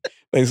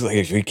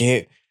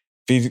 Basically,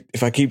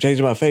 if I keep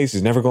changing my face,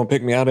 he's never going to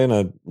pick me out in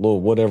a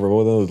little whatever,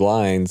 one of those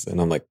lines.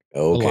 And I'm like,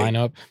 oh, okay.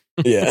 Lineup.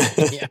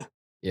 Yeah.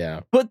 Yeah.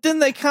 But then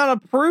they kind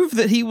of proved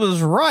that he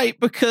was right,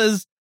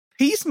 because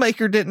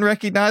Peacemaker didn't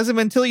recognize him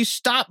until he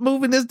stopped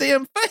moving his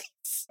damn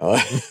face.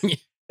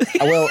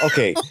 Well,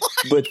 okay.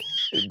 But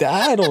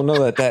I don't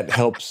know that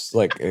helps.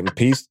 Like, in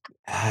Peace,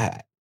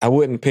 I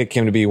wouldn't pick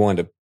him to be one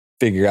to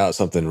figure out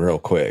something real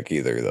quick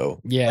either,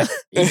 though. Yeah,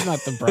 he's not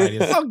the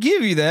brightest. I'll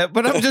give you that,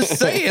 but I'm just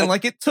saying,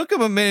 like, it took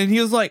him a minute. He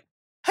was like,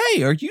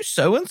 "Hey, are you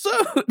so and so?"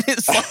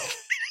 It's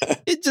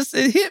like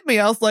it hit me.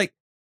 I was like,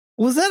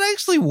 "Was that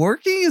actually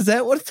working? Is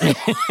that what?"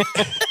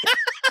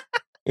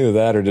 Either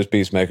that or just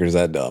Peacemaker's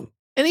that dumb.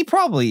 And he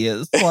probably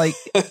is. Like,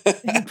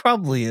 he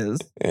probably is.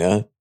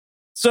 Yeah.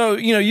 So,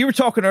 you were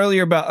talking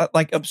earlier about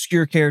like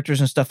obscure characters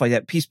and stuff like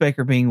that.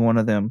 Peacemaker being one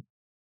of them.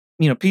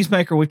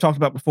 Peacemaker, we've talked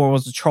about before,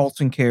 was a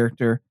Charlton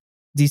character,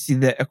 DC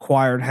that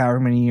acquired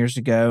however many years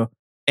ago.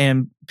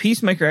 And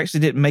Peacemaker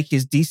actually didn't make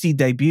his DC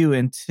debut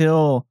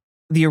until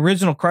the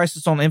original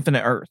Crisis on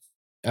Infinite Earth.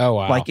 Oh,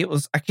 wow. Like, it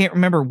was, I can't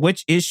remember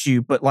which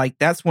issue, but like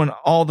that's when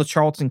all the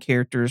Charlton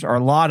characters, or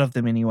a lot of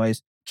them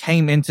anyways,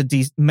 came into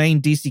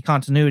main DC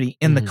continuity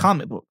in the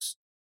comic books.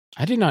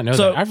 I did not know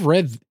that.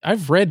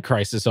 I've read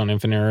Crisis on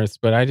Infinite Earths,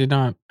 but I did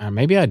not.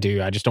 Maybe I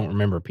do. I just don't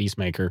remember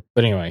Peacemaker.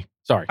 But anyway,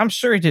 sorry. I'm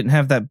sure he didn't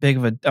have that big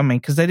of a. I mean,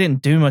 because they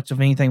didn't do much of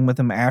anything with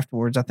him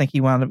afterwards. I think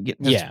he wound up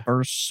getting his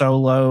first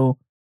solo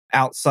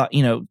outside.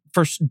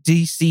 First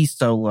DC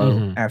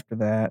solo after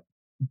that.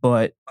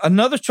 But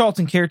another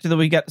Charlton character that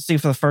we got to see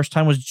for the first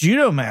time was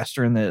Judo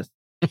Master in this.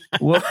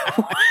 What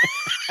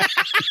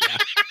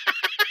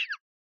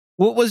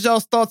was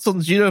y'all's thoughts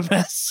on Judo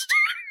Master?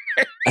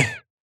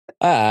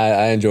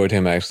 I enjoyed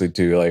him actually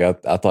too. Like,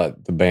 I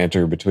thought the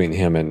banter between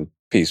him and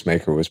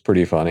Peacemaker was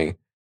pretty funny.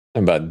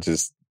 But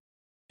just,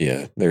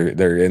 yeah,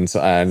 they're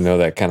inside. I know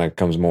that kind of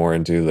comes more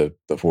into the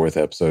 4th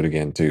episode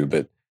again too.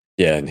 But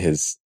yeah, and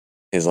his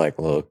like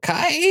little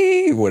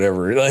Kai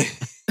whatever. Like,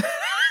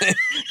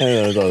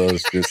 I thought that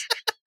was just,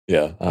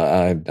 yeah,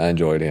 I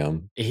enjoyed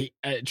him.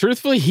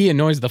 Truthfully, he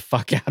annoys the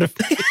fuck out of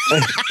me.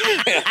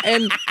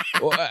 And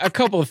a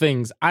couple of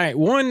things. I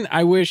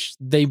wish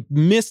they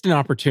missed an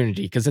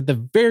opportunity, because at the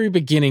very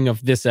beginning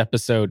of this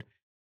episode,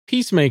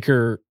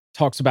 Peacemaker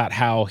talks about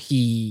how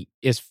he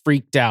is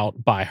freaked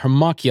out by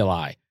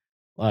homunculi.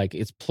 Like,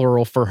 it's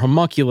plural for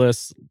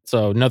homunculus,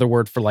 so another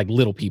word for like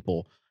little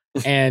people.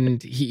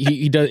 And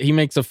he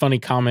makes a funny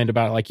comment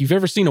about, like, you've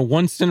ever seen a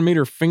 1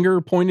 centimeter finger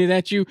pointed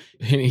at you?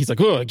 And he's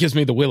like, oh, it gives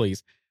me the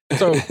willies.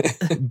 So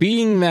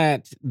being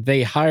that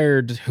they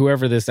hired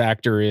whoever this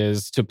actor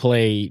is to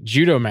play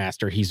Judo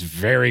Master, he's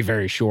very,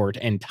 very short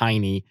and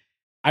tiny.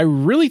 I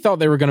really thought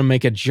they were going to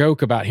make a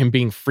joke about him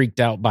being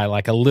freaked out by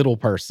like a little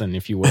person,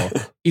 if you will.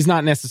 He's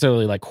not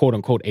necessarily like quote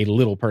unquote a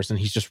little person.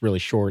 He's just really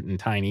short and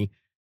tiny.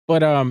 But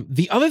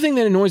the other thing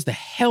that annoys the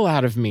hell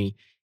out of me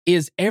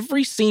is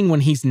every scene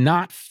when he's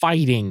not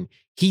fighting,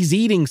 he's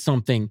eating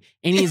something,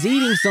 and he's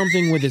eating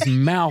something with his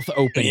mouth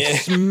open,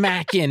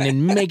 smacking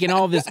and making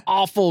all this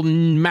awful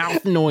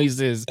mouth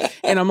noises.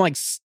 And I'm like,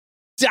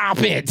 stop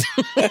it.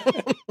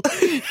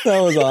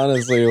 That was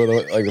honestly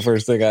like the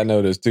first thing I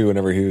noticed too,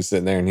 whenever he was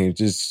sitting there and he was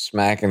just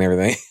smacking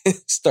everything.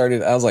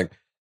 I was like,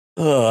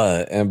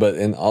 ugh.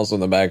 And also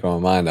in the back of my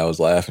mind, I was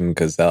laughing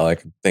because all I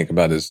could think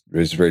about is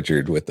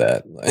Richard with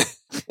that.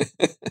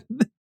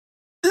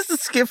 This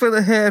is skipping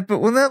ahead, but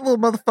when that little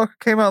motherfucker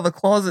came out of the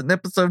closet in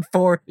episode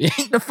 4,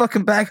 eating a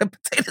fucking bag of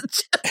potato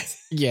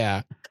chips.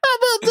 Yeah. I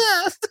about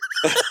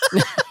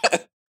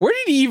that? Where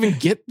did he even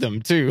get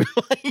them to?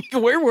 Like,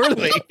 where were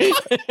they?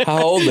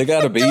 How old they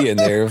got to be in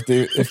there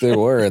if they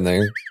were in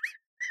there?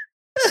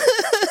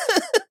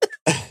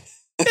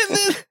 And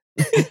then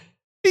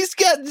he's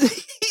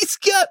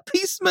got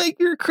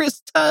Peacemaker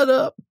Chris tied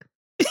up.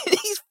 And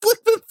he's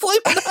flipping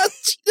hot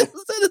Cheetos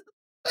at his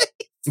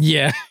face.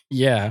 Yeah.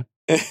 Yeah,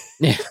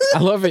 I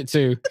love it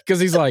too because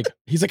he's like,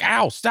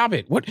 "Ow, stop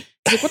it! What? He's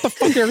like, what the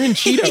fuck are in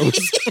Cheetos?"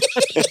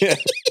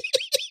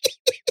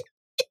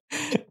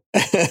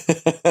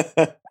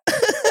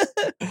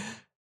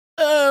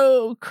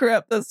 Oh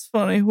crap, that's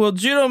funny. Well,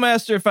 Judo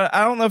Master,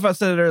 I don't know if I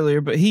said it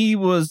earlier, but he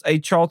was a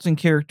Charlton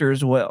character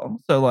as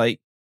well. So like,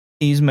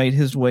 he's made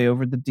his way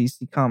over the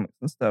DC comics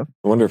and stuff.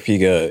 I wonder if he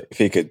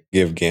could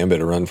give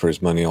Gambit a run for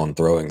his money on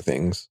throwing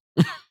things.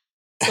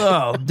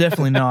 Oh,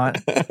 definitely not.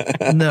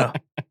 No.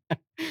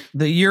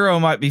 The Euro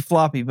might be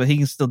floppy, but he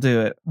can still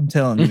do it. I'm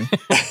telling you.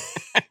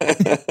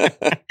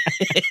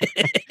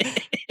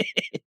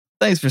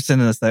 Thanks for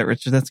sending us that,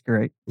 Richard. That's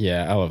great.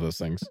 Yeah, I love those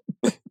things.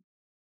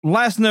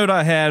 Last note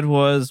I had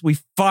was we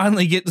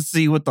finally get to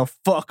see what the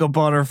fuck a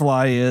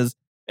butterfly is.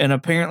 And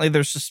apparently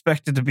they're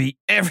suspected to be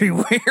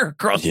everywhere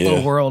across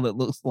the world, it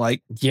looks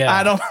like. Yeah.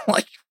 I don't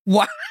like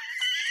why.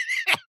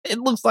 It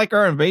looks like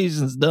our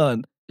invasion's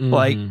done. Mm-hmm.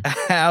 Like,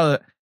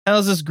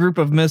 how's this group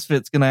of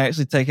misfits going to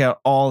actually take out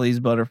all these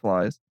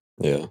butterflies?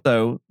 Yeah.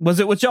 So, was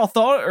it what y'all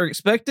thought or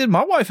expected?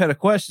 My wife had a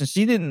question.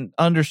 She didn't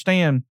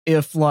understand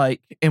if,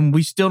 like, and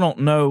we still don't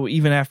know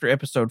even after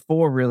episode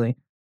 4, really.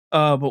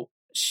 But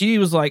she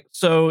was like,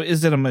 so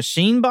is it a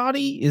machine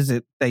body? Is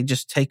it they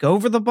just take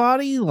over the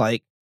body?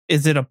 Like,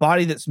 is it a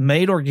body that's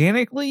made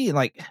organically?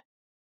 Like,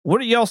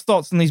 what are y'all's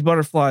thoughts on these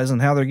butterflies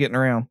and how they're getting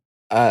around?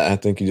 I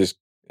think you just,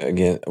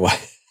 again,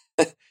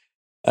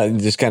 it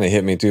just kind of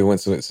hit me too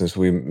since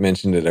we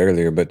mentioned it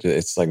earlier, but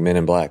it's like Men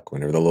in Black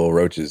whenever the little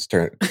roaches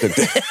turn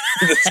the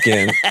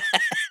skin.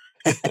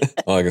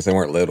 Well, I guess they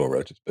weren't little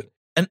roaches, but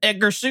an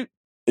Edgar suit.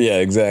 Yeah,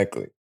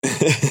 exactly.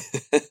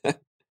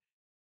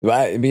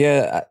 But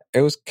yeah,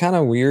 it was kind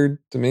of weird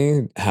to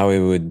me how it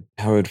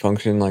would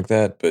function like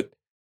that. But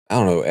I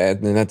don't know.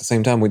 And then at the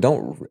same time,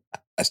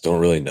 I still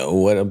don't really know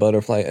what a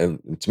butterfly.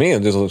 To me,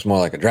 it just looks more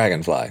like a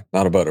dragonfly,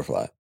 not a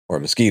butterfly, or a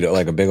mosquito,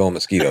 like a big old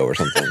mosquito or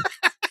something.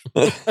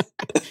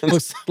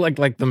 Looks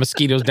like the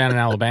mosquitoes down in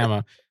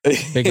Alabama.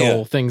 Big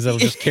old things that'll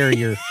just carry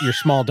your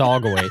small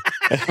dog away.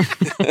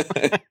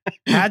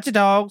 Hide your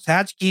dogs,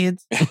 hide your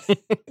kids.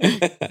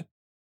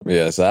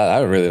 Yeah, so I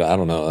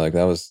don't know. Like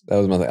that was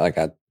my thing. Like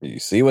you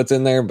see what's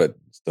in there, but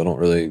still don't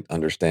really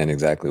understand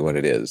exactly what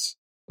it is.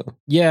 So.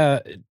 Yeah,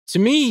 to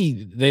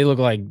me, they look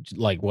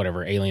like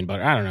whatever alien,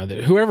 but I don't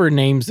know. Whoever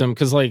names them,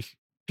 because like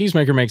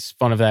Peacemaker makes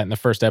fun of that in the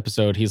first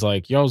episode. He's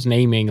like, y'all's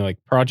naming like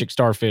Project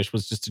Starfish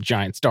was just a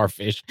giant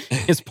starfish.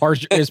 His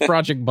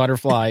Project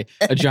Butterfly,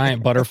 a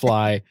giant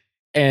butterfly.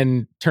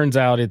 And turns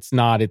out it's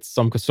not. It's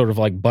some sort of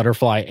like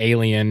butterfly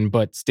alien,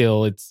 but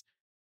still it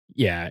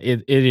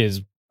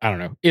is. I don't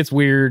know. It's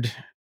weird.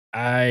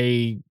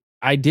 I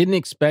didn't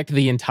expect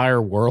the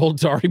entire world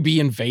to already be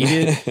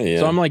invaded.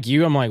 So I'm like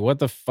you. I'm like, what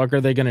the fuck are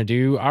they going to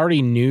do? I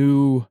already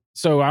knew.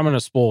 So I'm going to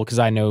spoil because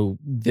I know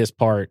this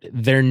part.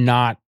 They're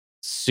not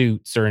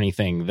suits or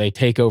anything. They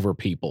take over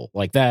people.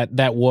 Like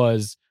that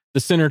was the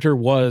senator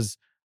was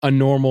a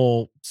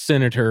normal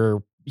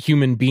senator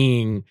human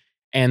being,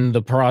 and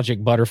the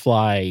Project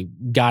Butterfly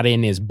got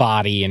in his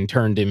body and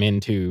turned him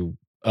into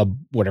a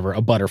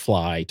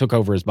butterfly, took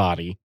over his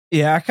body.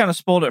 Yeah, I kind of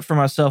spoiled it for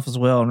myself as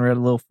well and read a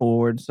little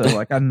forward. So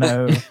like I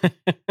know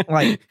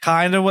like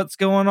kind of what's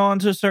going on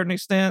to a certain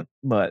extent.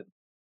 But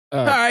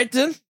all right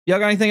then. Y'all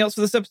got anything else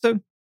for this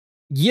episode?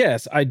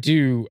 Yes, I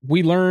do.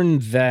 We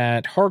learned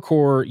that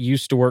Harcourt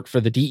used to work for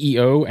the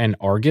DEO and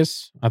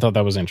Argus. I thought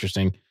that was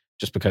interesting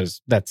just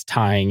because that's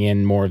tying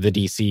in more of the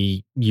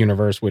DC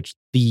universe, which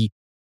the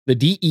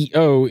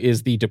DEO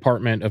is the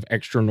Department of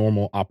Extra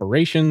Normal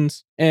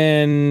Operations,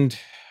 and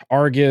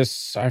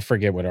Argus, I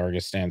forget what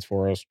Argus stands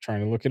for. I was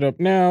trying to look it up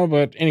now,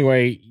 but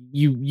anyway,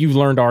 you've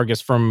learned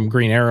Argus from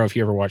Green Arrow. If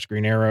you ever watch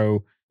Green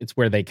Arrow, it's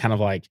where they kind of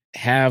like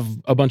have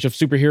a bunch of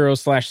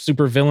superheroes /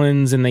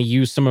 supervillains, and they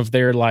use some of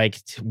their like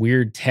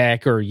weird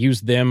tech or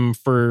use them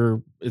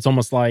for. It's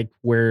almost like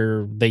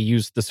where they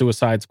use the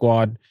Suicide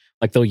Squad,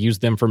 like they'll use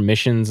them for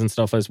missions and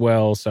stuff as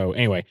well. So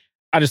anyway,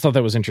 I just thought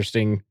that was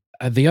interesting.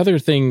 The other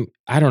thing,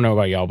 I don't know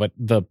about y'all, but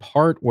the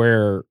part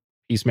where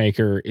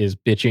Peacemaker is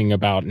bitching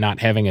about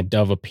not having a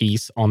dove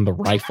apiece on the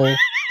rifle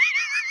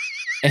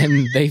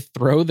and they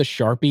throw the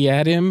Sharpie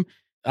at him.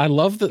 I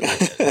love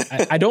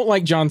I don't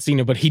like John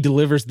Cena, but he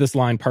delivers this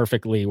line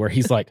perfectly where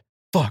he's like,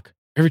 fuck,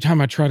 every time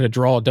I try to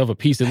draw a dove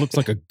apiece, it looks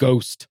like a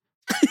ghost.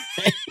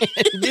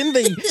 And then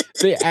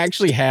they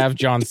actually have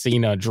John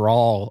Cena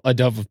draw a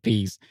dove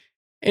apiece.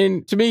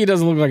 And to me, he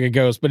doesn't look like a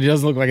ghost, but he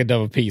doesn't look like a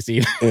dove apiece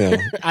either. Yeah.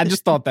 I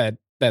just thought that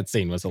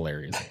scene was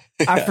hilarious.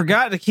 I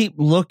forgot to keep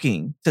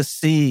looking to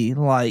see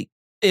like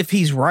if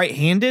he's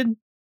right-handed,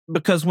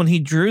 because when he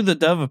drew the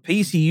dove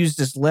apiece, he used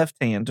his left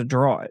hand to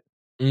draw it.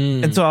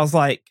 And so I was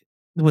like,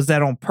 was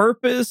that on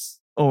purpose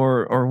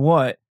or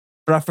what?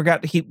 but I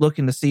forgot to keep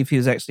looking to see if he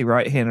was actually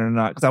right-handed or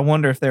not. Because I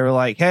wonder if they were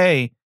like,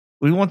 "Hey,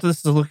 we want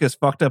this to look as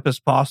fucked up as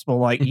possible.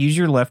 Like, use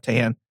your left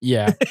hand."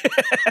 Yeah.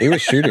 He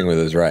was shooting with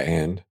his right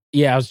hand.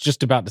 Yeah, I was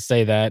just about to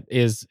say that.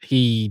 His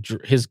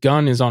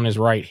gun is on his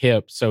right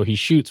hip, so he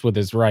shoots with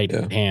his right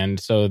hand.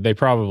 So they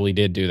probably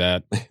did do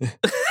that.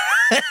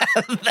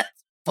 That's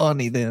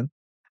funny. Then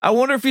I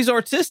wonder if he's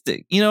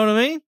artistic. You know what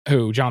I mean?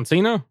 Who, John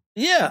Cena?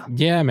 Yeah.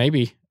 Yeah,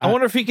 maybe. I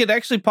wonder if he could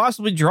actually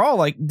possibly draw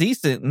like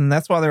decent, and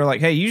that's why they were like,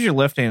 "Hey, use your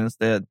left hand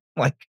instead."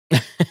 Like,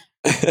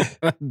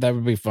 that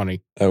would be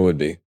funny. That would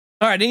be.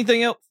 All right.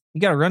 Anything else?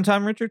 You got a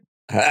runtime, Richard?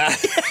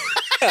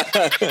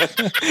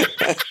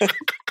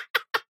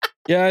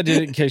 Yeah, I did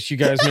it in case you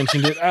guys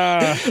mentioned it.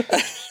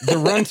 The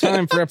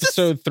runtime for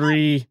episode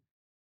 3,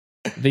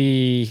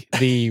 the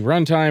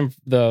runtime,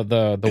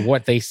 the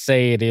what they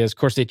say it is. Of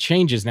course, it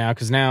changes now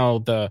because now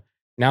that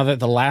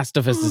The Last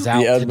of Us is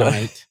out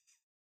tonight,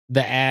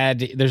 the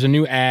ad, there's a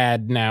new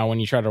ad now when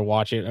you try to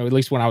watch it. Or at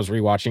least when I was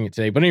rewatching it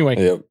today. But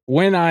anyway,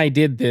 when I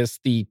did this,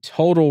 the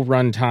total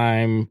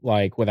runtime,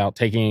 like without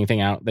taking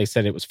anything out, they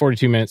said it was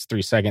 42 minutes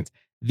 3 seconds.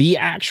 The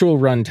actual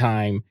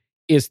runtime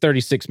is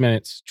 36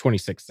 minutes,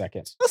 26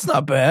 seconds. That's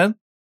not bad.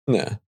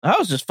 Yeah. I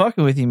was just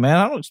fucking with you, man.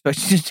 I don't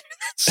expect you to do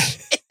that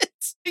shit.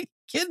 Are you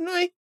kidding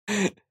me?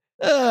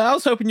 I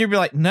was hoping you'd be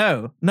like,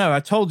 no, I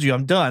told you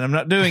I'm done. I'm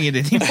not doing it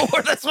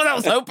anymore. That's what I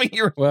was hoping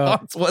your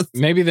response was.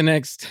 Maybe the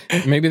next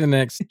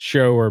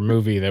show or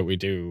movie that we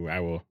do, I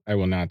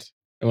will not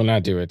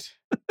do it.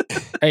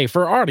 Hey,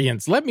 for our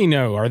audience, let me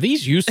know. Are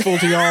these useful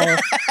to y'all?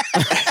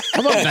 How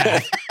about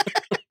that?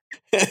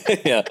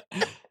 Yeah.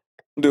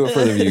 Do it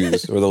for the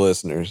views or the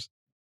listeners.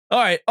 All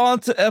right, on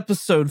to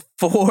episode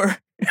 4.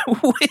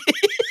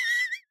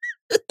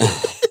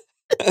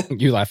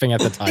 You laughing at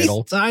the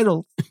title? These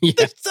titles. Yeah.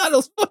 These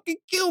titles fucking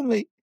kill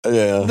me.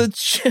 Yeah. The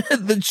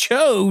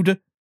chode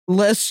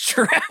less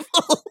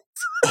traveled.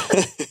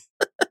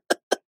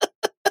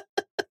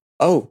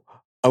 Oh,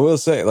 I will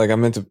say, like I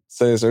meant to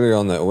say this earlier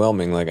on that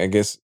whelming, like I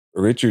guess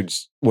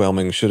Richard's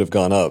whelming should have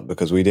gone up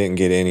because we didn't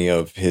get any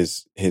of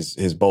his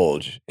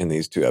bulge in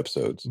these 2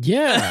 episodes.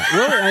 Yeah.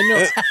 Well, I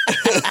know.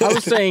 I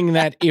was saying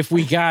that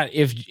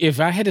if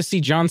I had to see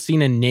John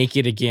Cena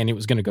naked again, it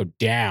was going to go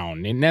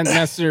down and not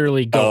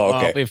necessarily go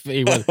up if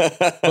he was.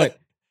 But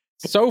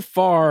so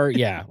far,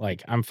 yeah,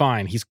 like I'm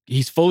fine.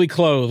 He's fully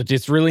clothed.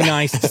 It's really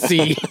nice to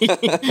see.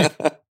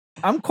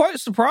 I'm quite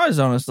surprised,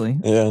 honestly.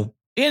 Yeah.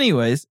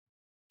 Anyways,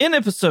 in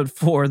episode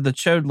 4, the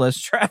chode less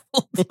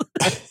traveled.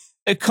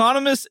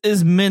 Economist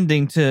is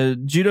mending to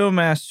judo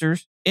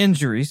master's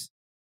injuries.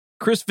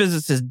 Chris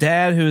visits his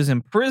dad, who is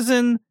in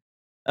prison.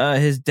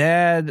 His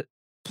dad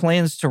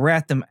plans to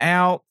rat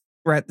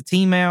the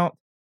team out.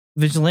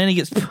 Vigilante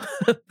gets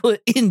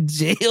put in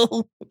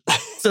jail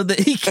so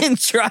that he can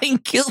try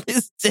and kill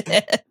his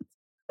dad.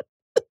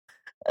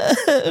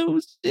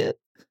 Oh, shit.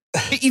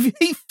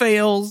 He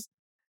fails.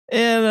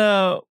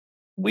 And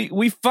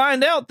we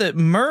find out that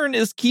Myrn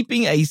is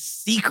keeping a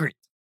secret.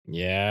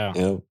 Yeah.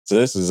 Yeah. So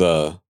this is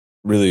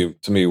really,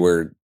 to me,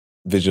 where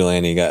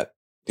Vigilante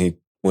he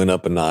went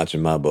up a notch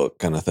in my book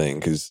kind of thing.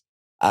 Because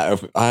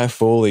I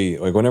fully,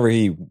 like, whenever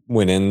he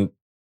went in,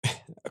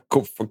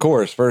 of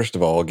course, first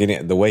of all,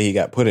 getting the way he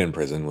got put in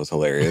prison was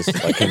hilarious.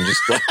 Like him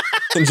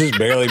just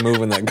barely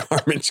moving that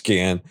garbage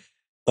can.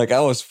 Like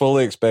I was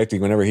fully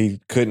expecting whenever he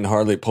couldn't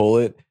hardly pull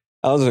it,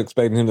 I was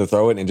expecting him to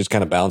throw it and just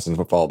kind of bounce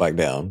and fall back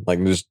down.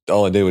 Like just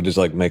all I did would just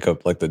like make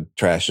up like the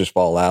trash just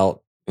fall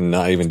out and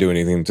not even do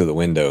anything to the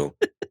window.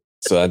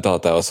 So I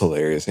thought that was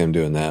hilarious, him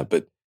doing that.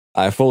 But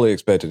I fully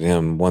expected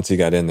him, once he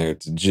got in there,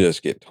 to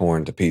just get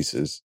torn to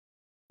pieces,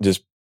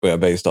 just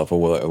based off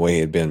of the way he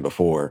had been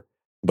before.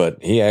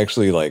 But he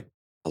actually, like,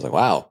 I was like,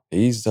 wow,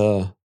 he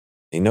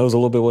knows a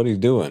little bit what he's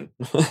doing.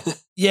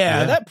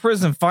 Yeah, that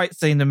prison fight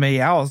scene to me,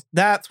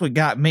 that's what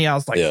got me. I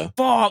was like,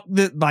 fuck,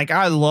 like,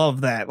 I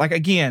love that. Like,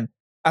 again,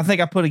 I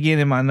think I put again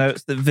in my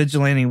notes that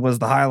Vigilante was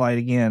the highlight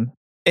again.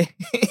 And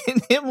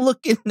him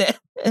looking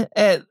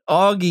at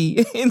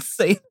Augie and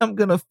saying, "I'm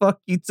gonna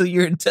fuck you till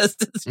your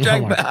intestines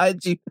drag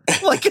behind you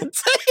like a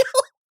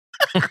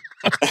tail."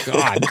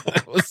 God,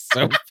 that was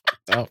so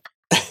fucked up.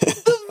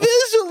 The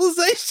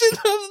visualization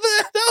of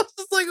that, I was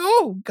just like,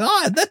 "Oh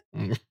God, that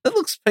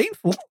looks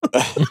painful."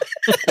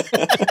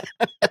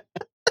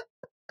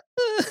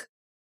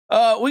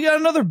 We got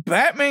another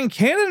Batman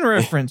canon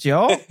reference,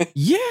 y'all.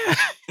 Yeah,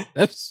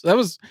 that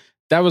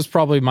was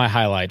probably my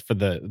highlight for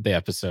the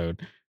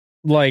episode.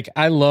 Like,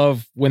 I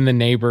love when the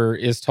neighbor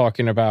is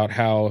talking about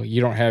how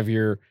you don't have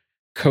your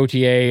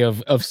coterie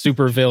of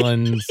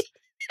supervillains,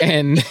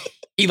 and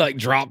he like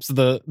drops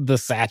the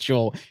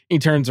satchel. He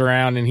turns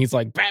around and he's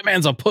like,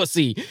 "Batman's a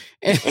pussy,"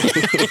 and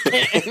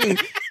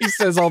he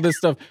says all this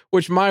stuff.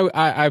 Which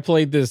I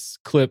played this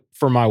clip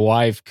for my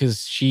wife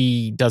because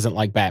she doesn't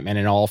like Batman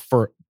at all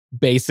for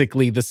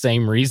basically the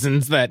same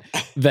reasons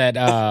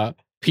that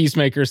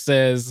Peacemaker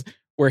says.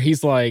 Where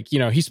he's like, you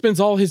know, he spends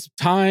all his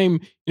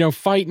time, you know,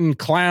 fighting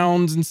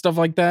clowns and stuff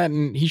like that,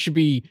 and he should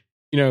be,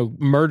 you know,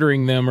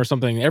 murdering them or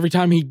something. Every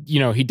time he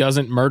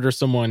doesn't murder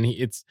someone,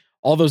 it's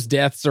all those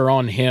deaths are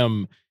on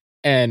him.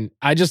 And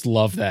I just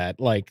love that.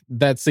 Like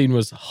that scene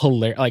was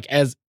hilarious. Like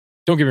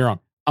don't get me wrong,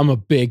 I'm a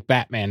big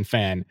Batman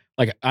fan.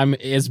 Like I'm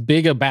as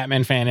big a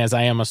Batman fan as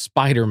I am a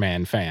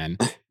Spider-Man fan.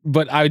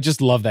 But I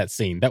just love that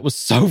scene. That was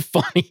so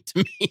funny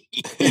to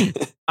me.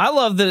 I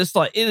love that it's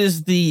like it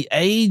is the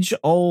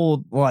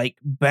age-old like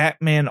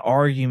Batman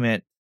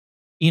argument.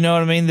 You know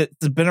what I mean?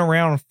 That's been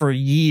around for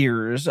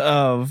years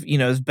of,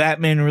 is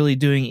Batman really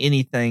doing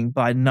anything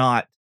by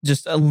not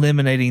just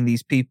eliminating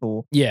these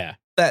people? Yeah.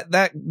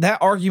 That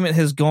argument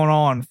has gone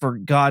on for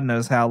God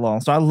knows how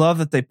long. So I love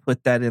that they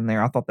put that in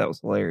there. I thought that was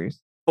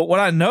hilarious. But what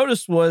I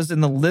noticed was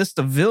in the list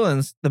of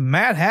villains, the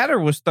Mad Hatter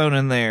was thrown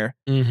in there.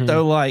 Mhm.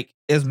 So like,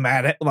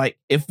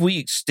 if we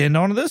extend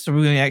onto this, are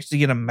we going to actually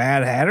get a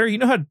Mad Hatter? You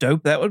know how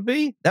dope that would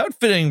be? That would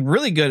fit in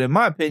really good, in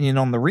my opinion,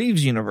 on the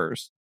Reeves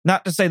universe.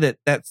 Not to say that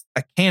that's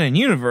a canon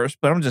universe,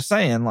 but I'm just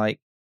saying, like,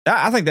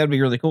 I think that'd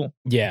be really cool.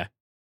 Yeah.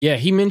 Yeah.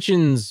 He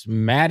mentions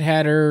Mad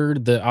Hatter.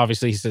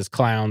 Obviously he says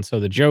clown. So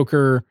the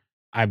Joker,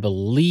 I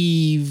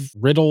believe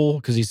Riddle,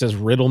 because he says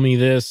riddle me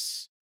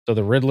this. So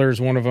the Riddler's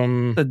one of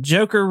them. The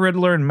Joker,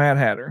 Riddler, and Mad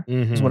Hatter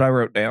is what I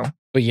wrote down.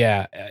 But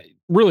yeah,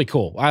 really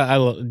cool.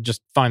 I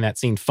just find that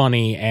scene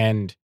funny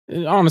and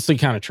honestly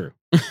kind of true.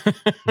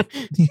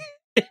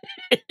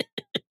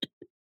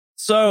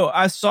 So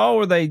I saw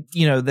where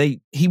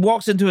he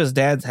walks into his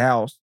dad's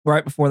house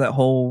right before that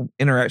whole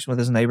interaction with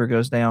his neighbor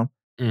goes down.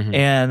 Mhm.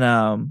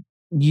 And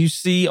you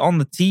see on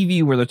the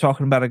TV where they're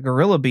talking about a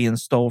gorilla being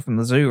stole from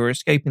the zoo or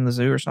escaping the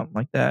zoo or something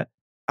like that.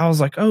 I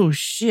was like, oh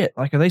shit.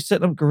 Like, are they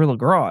setting up Gorilla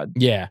Grodd?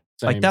 Yeah.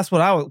 Same. Like, that's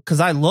what because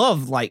I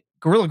love, like,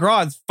 Gorilla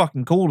Grodd's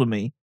fucking cool to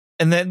me.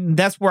 And then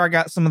that's where I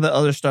got some of the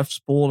other stuff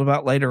spoiled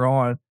about later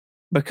on,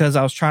 because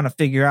I was trying to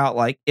figure out,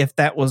 like, if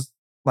that was,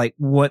 like,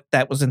 what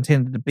that was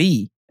intended to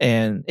be.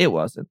 And it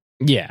wasn't.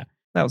 Yeah.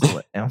 That was a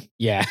letdown.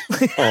 Yeah.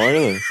 Oh,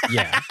 really?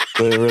 Yeah.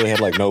 So it really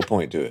had like no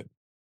point to it.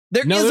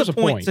 There No, is there's a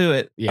point to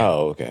it Yeah.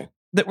 Oh, okay.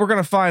 that we're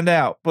going to find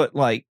out, but,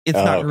 like, it's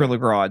not okay. Gorilla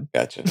Grodd.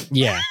 Gotcha.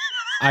 Yeah.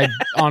 I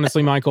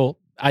honestly, Michael,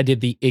 I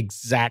did the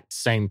exact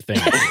same thing.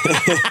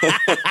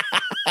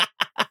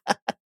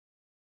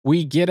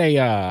 We get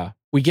a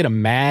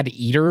Mad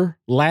Eater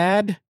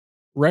lad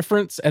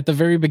reference at the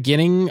very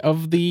beginning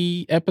of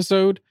the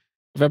episode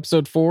of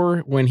episode 4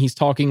 when he's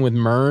talking with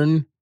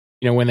Myrn.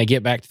 You know, when they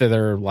get back to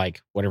their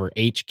like whatever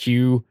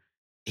HQ,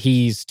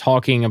 he's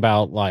talking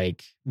about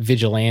like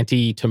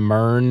vigilante to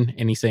Myrn,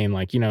 and he's saying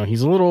like,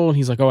 he's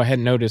like, oh, I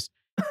hadn't noticed.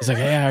 He's like,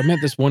 yeah, I met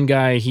this one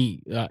guy.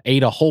 He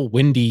ate a whole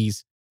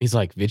Wendy's. He's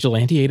like,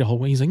 vigilante ate a whole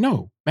Wendy's. He's like,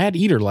 no, Mad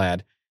Eater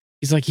lad.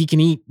 He's like, he can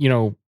eat,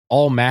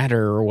 all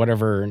matter or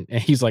whatever. And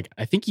he's like,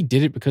 I think he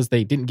did it because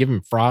they didn't give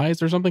him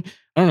fries or something.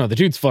 I don't know. The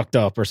dude's fucked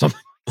up or something.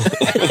 So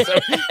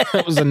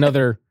that was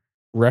another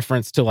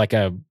reference to like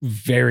a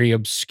very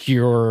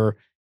obscure,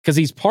 because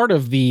he's part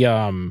of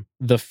the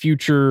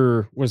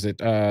future,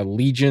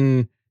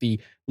 Legion, the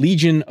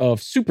Legion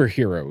of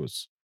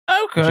Superheroes.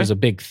 Okay. Which is a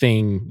big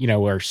thing,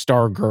 where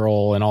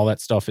Stargirl and all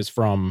that stuff is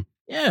from.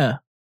 Yeah.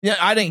 Yeah,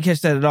 I didn't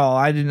catch that at all.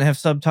 I didn't have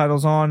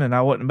subtitles on, and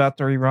I wasn't about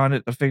to rerun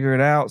it to figure it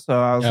out. So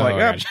I was all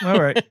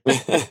right,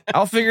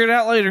 I'll figure it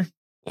out later.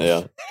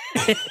 Yeah.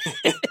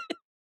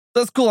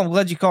 That's cool. I'm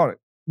glad you caught it.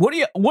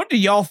 What do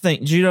y'all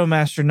think Judo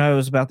Master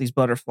knows about these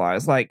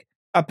butterflies? Like,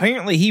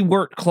 apparently he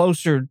worked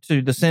closer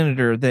to the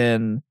senator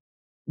than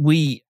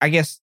we, I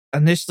guess,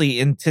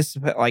 initially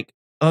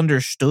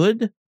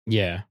understood.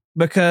 Yeah.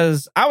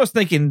 Because I was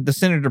thinking the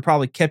senator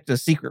probably kept a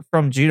secret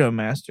from Judo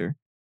Master.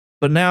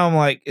 But now I'm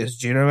like, is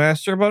Judo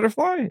Master a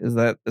butterfly? Is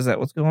that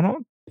what's going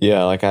on?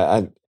 Yeah, like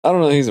I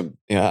don't know.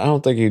 I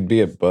don't think he'd be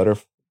a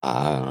butterfly.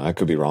 I don't know. I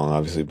could be wrong,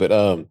 obviously, but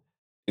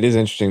it is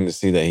interesting to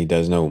see that he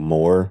does know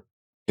more.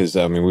 Because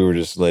I mean, we were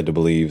just led to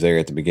believe there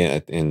at the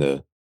beginning in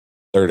the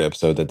 3rd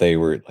episode that they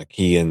were like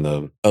he and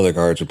the other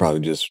guards were probably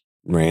just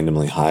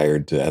randomly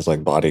hired as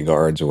like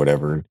bodyguards or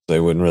whatever. They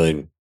wouldn't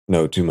really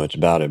know too much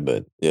about it,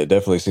 but yeah, it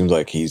definitely seems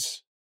like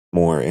he's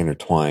more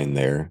intertwined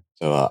there.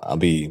 So I'll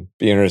be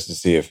interested to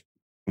see if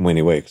when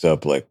he wakes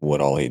up, like what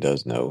all he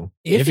does know.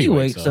 If he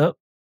wakes up.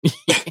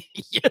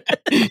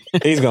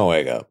 He's gonna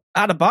wake up.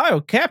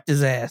 Adebayo capped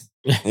his ass.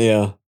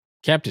 Yeah,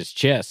 capped his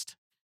chest.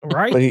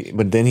 Right.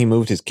 But then he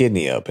moved his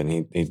kidney up, and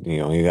he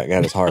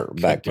got his heart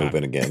back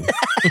moving again.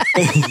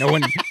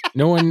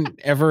 No one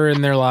ever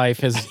in their life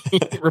has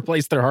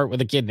replaced their heart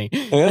with a kidney.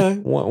 Yeah,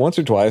 once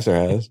or twice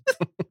there has.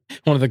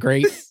 One of the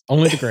greats,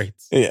 only the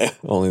greats. Yeah,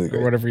 only the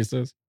greats. Or whatever he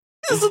says.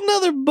 This is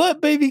another butt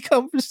baby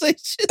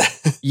conversation.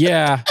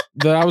 Yeah,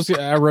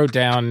 I wrote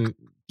down.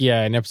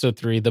 Yeah, in episode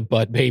 3, the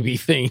butt baby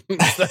thing.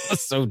 That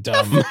was so dumb.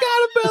 I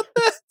forgot about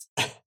that.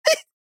 He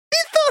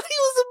thought he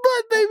was a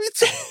butt baby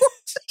too.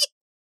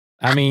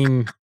 I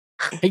mean,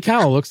 he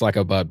kind of looks like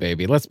a butt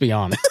baby. Let's be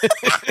honest.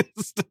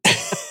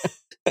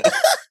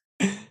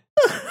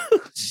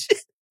 Oh,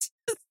 shit.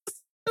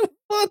 So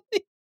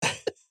funny.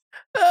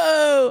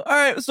 Oh, all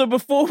right. So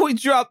before we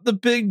drop the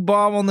big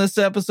bomb on this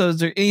episode, is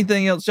there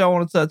anything else y'all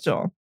want to touch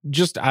on?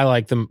 Just, I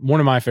like them. One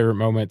of my favorite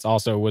moments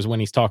also was when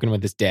he's talking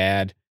with his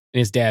dad, and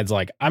his dad's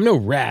like, I'm no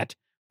rat,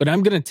 but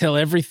I'm going to tell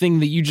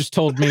everything that you just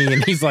told me.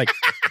 And he's like,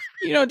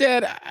 You know,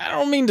 Dad, I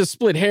don't mean to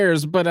split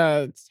hairs, but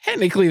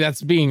technically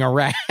that's being a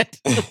rat.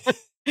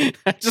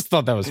 I just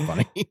thought that was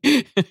funny.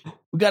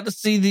 We got to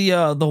see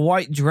the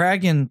white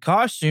dragon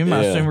costume.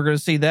 I Yeah. assume we're going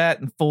to see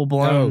that in full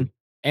blown,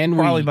 and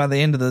probably we, by the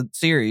end of the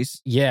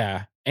series.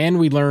 yeah, and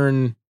we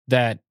learn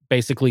that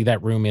basically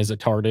that room is a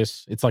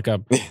TARDIS. It's like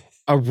a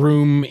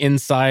room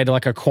inside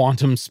like a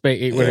quantum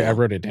space. Yeah. I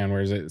wrote it down.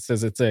 Where is it? It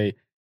says it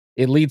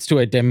leads to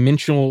a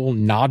dimensional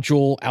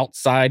nodule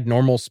outside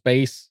normal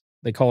space.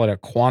 They call it a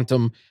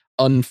quantum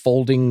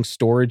unfolding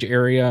storage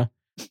area.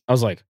 I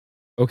was like,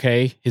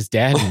 okay, his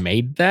dad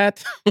made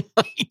that.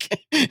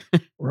 Like,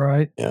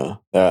 Right. Yeah,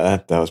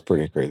 that was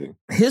pretty crazy.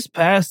 His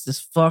past is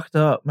fucked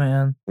up,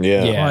 man.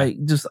 Yeah, Yeah.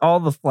 Like just all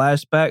the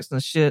flashbacks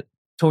and shit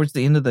towards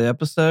the end of the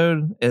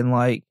episode. And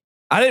like,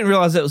 I didn't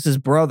realize it was his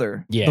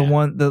brother. Yeah. The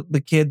one,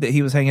 the kid that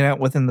he was hanging out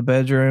with in the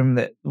bedroom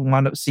that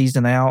wound up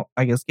seizing out,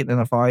 I guess, getting in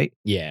a fight.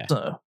 yeah,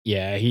 So,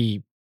 yeah.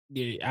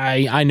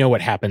 I know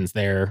what happens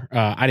there.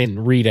 I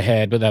didn't read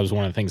ahead, but that was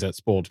one of the things that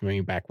spoiled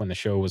me back when the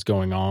show was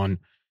going on.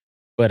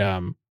 But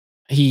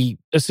he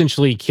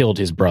essentially killed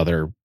his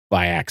brother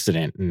by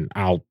accident, and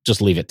I'll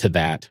just leave it to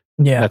that.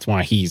 yeah. That's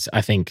why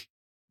I think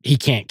he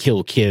can't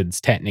kill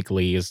kids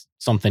technically is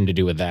something to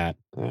do with that.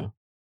 yeah.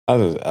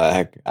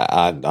 I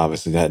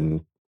obviously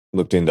hadn't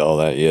looked into all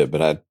that yet,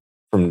 but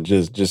from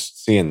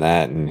just seeing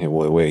that and the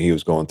way he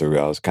was going through,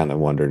 I was kind of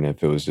wondering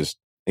if it was just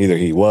either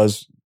he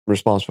was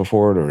responsible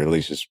for it or at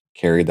least just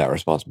carried that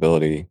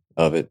responsibility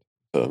of it.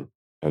 So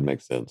that would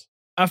make sense.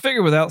 I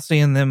figure without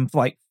seeing them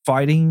like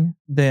fighting,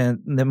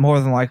 then more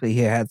than likely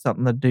he had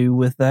something to do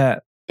with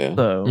that. Yeah.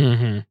 So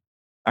Mm-hmm.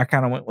 I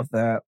kind of went with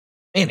that.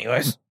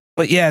 Anyways,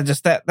 but yeah,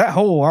 just that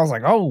whole, I was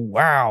like, oh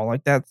wow,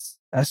 like that's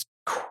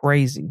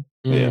crazy.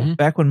 Mm-hmm.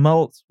 Back when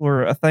mullets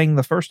were a thing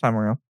the first time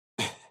around.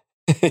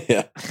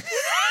 Yeah.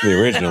 The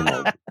original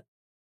mode.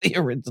 The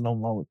original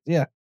mullets,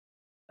 yeah.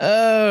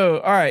 Oh,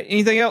 all right.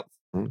 Anything else?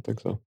 I don't think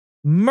so.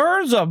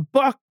 Mern's a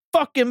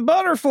fucking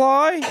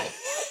butterfly.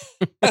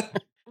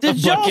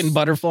 Did y'all? Bucking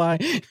butterfly.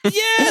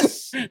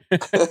 Yes,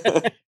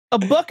 a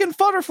bucking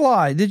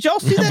butterfly. Did y'all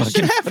see that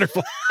shit Bucking happen?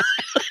 butterfly.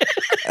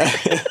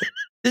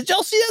 Did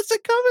y'all see that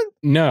shit coming?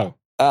 No.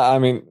 I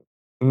mean,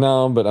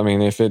 no, but I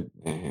mean, I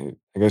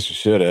guess you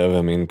should have.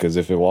 I mean, because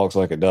if it walks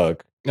like a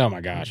duck. Oh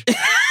my gosh.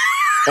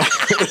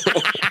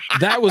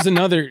 That was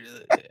another.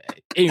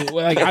 Anyway,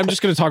 like I'm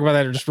just going to talk about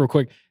that just real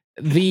quick.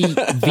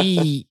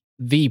 The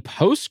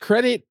post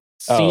credit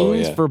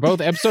scenes for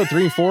both episode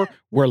 3 and 4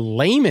 were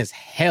lame as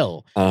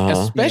hell.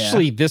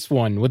 Especially this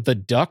one with the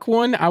duck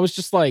one. I was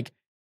just like,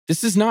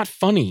 this is not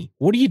funny.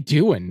 What are you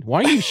doing?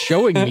 Why are you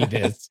showing me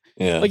this?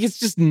 Yeah. Like, it's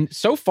just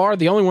so far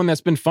the only one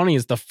that's been funny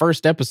is the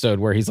first episode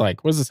where he's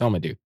like, what does this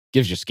helmet do?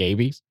 Gives you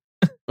scabies.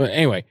 But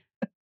anyway,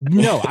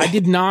 no, I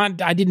did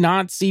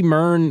not see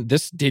Mern.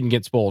 This didn't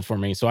get spoiled for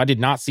me. So I did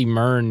not see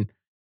Mern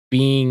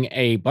being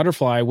a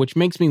butterfly, which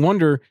makes me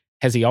wonder,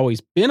 has he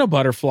always been a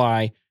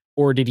butterfly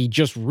or did he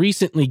just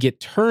recently get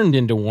turned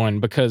into one?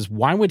 Because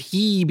why would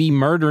he be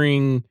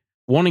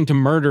wanting to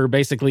murder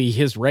basically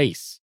his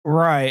race?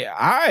 Right.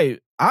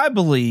 I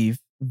believe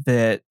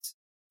that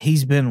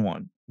he's been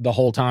one The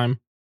whole time?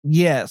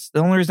 Yes. The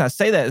only reason I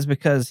say that is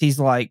because he's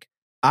like,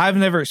 I've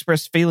never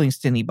expressed feelings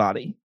to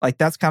anybody. Like,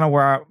 that's kind of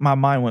where my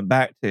mind went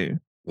back to.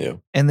 Yeah.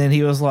 And then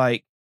he was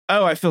like,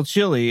 oh, I feel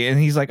chilly. And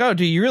he's like, oh,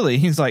 do you really?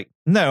 He's like,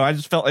 no, I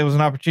just felt it was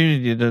an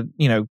opportunity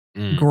to,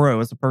 grow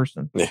as a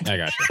person. Yeah. I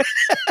got you.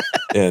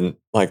 And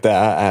like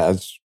that, I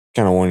was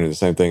kind of wondering the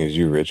same thing as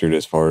you, Richard,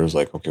 as far as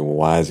like, okay, well,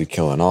 why is he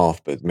killing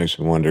off? But it makes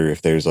me wonder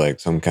if there's like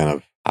some kind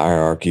of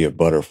hierarchy of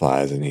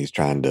butterflies and he's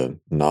trying to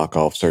knock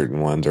off certain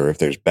ones, or if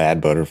there's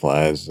bad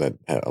butterflies that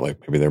like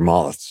maybe they're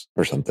moths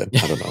or something.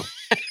 I don't know.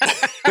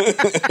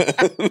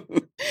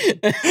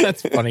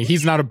 That's funny.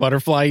 He's not a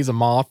butterfly. He's a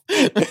moth.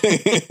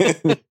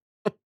 This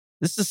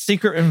is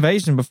Secret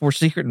Invasion before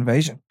Secret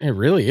Invasion. It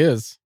really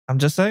is. I'm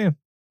just saying.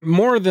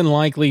 More than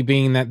likely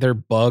being that they're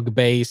bug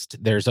based,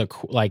 there's the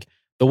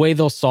way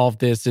they'll solve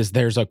this is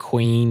there's a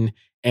queen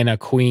and a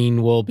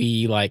queen will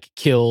be like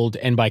killed.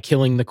 And by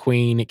killing the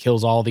queen, it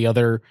kills all the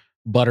other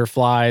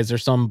butterflies or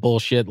some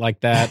bullshit like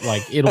that.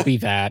 Like it'll be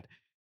that.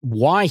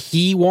 Why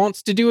he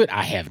wants to do it,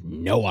 I have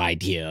no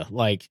idea.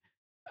 Like,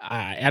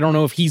 I don't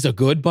know if he's a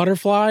good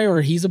butterfly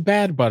or he's a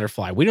bad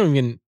butterfly. We don't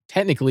even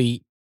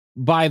technically,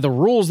 by the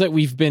rules that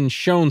we've been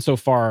shown so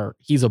far,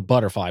 he's a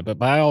butterfly. But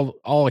by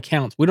all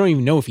accounts, we don't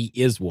even know if he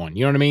is one.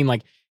 You know what I mean?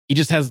 Like he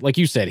just has, like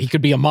you said, he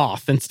could be a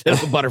moth instead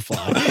of a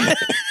butterfly.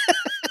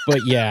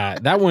 But yeah,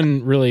 that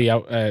one really,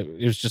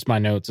 it was just my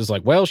notes. It's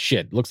like, well,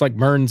 shit, looks like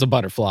Mern's a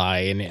butterfly,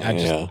 and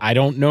I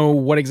don't know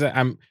what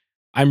exactly.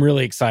 I'm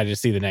really excited to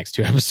see the next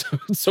 2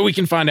 episodes so we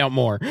can find out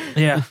more.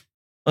 Yeah,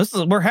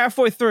 we're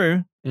halfway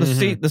through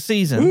the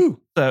season.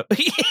 Woo. So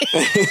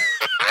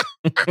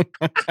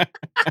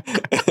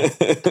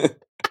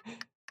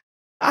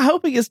I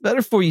hope it gets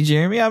better for you,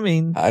 Jeremy. I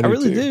mean, I do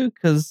really too. do,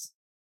 because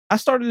I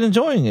started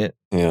enjoying it.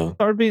 Yeah.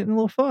 Started being a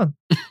little fun.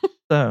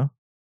 So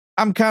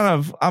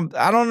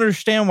I don't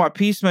understand why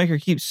Peacemaker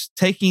keeps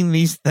taking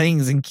these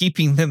things and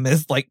keeping them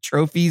as like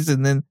trophies,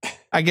 and then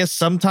I guess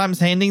sometimes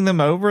handing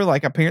them over.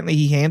 Like apparently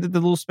he handed the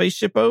little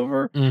spaceship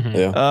over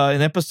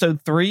in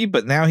episode 3,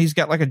 but now he's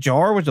got like a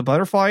jar with a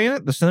butterfly in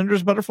it, the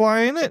Senator's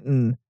butterfly in it,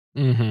 and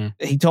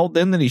he told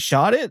them that he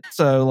shot it.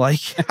 So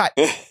like,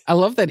 I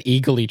love that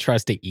Eagly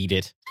tries to eat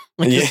it.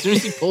 Like as soon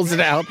as he pulls it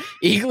out,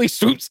 Eagly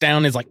swoops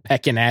down, is like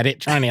pecking at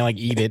it, trying to like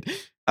eat it.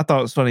 I thought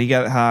it was funny. He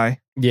got it high.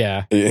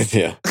 Yeah.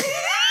 Yeah.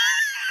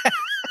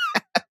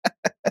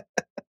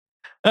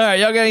 All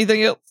right, y'all got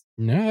anything else?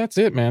 No, that's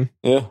it, man.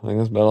 Yeah, I think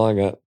that's about all I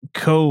got.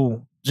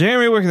 Cool.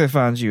 Jeremy, where can they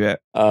find you at?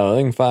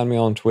 They can find me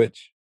on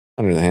Twitch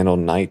under the handle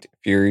Night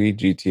Fury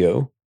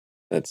GTO.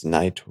 That's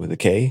Night with a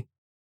K.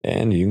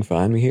 And you can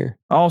find me here.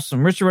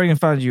 Awesome. Richard, where can they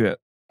find you at?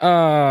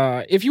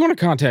 If you want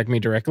to contact me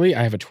directly,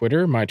 I have a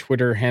Twitter. My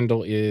Twitter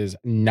handle is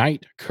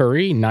Night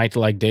Curry, night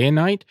like day and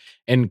night,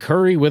 and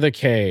Curry with a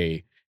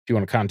K. If you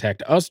want to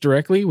contact us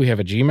directly, we have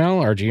a Gmail.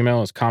 Our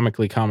Gmail is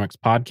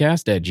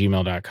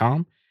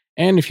comicallycomicspodcast@gmail.com.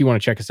 And if you want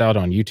to check us out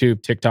on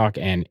YouTube, TikTok,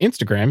 and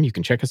Instagram, you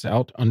can check us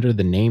out under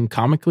the name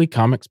Comically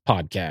Comics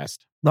Podcast.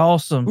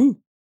 Awesome. Woo.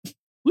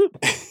 Woo.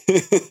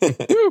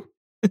 Woo.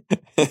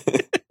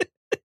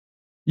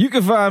 You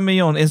can find me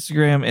on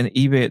Instagram and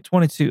eBay at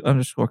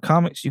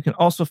 22_comics. You can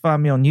also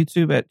find me on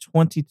YouTube at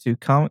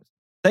 22comics.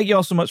 Thank you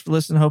all so much for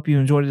listening. Hope you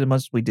enjoyed it as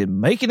much as we did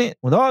making it.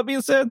 With all that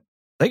being said,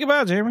 say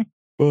goodbye, Jeremy.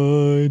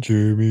 Bye,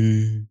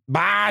 Jeremy.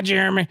 Bye,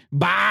 Jeremy.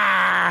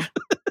 Bye.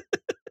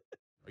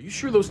 Are you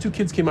sure those 2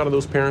 kids came out of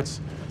those parents?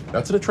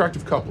 That's an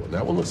attractive couple. And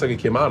that one looks like it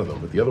came out of them,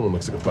 but the other one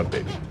looks like a butt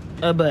baby.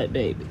 A butt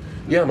baby.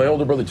 Yeah, my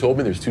older brother told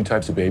me there's 2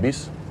 types of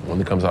babies. One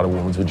that comes out of a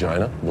woman's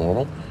vagina,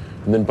 normal,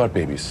 and then butt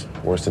babies,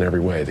 worse in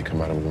every way. They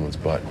come out of a woman's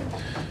butt.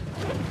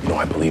 You know,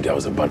 I believed I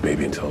was a butt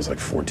baby until I was like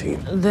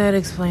 14. That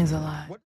explains a lot.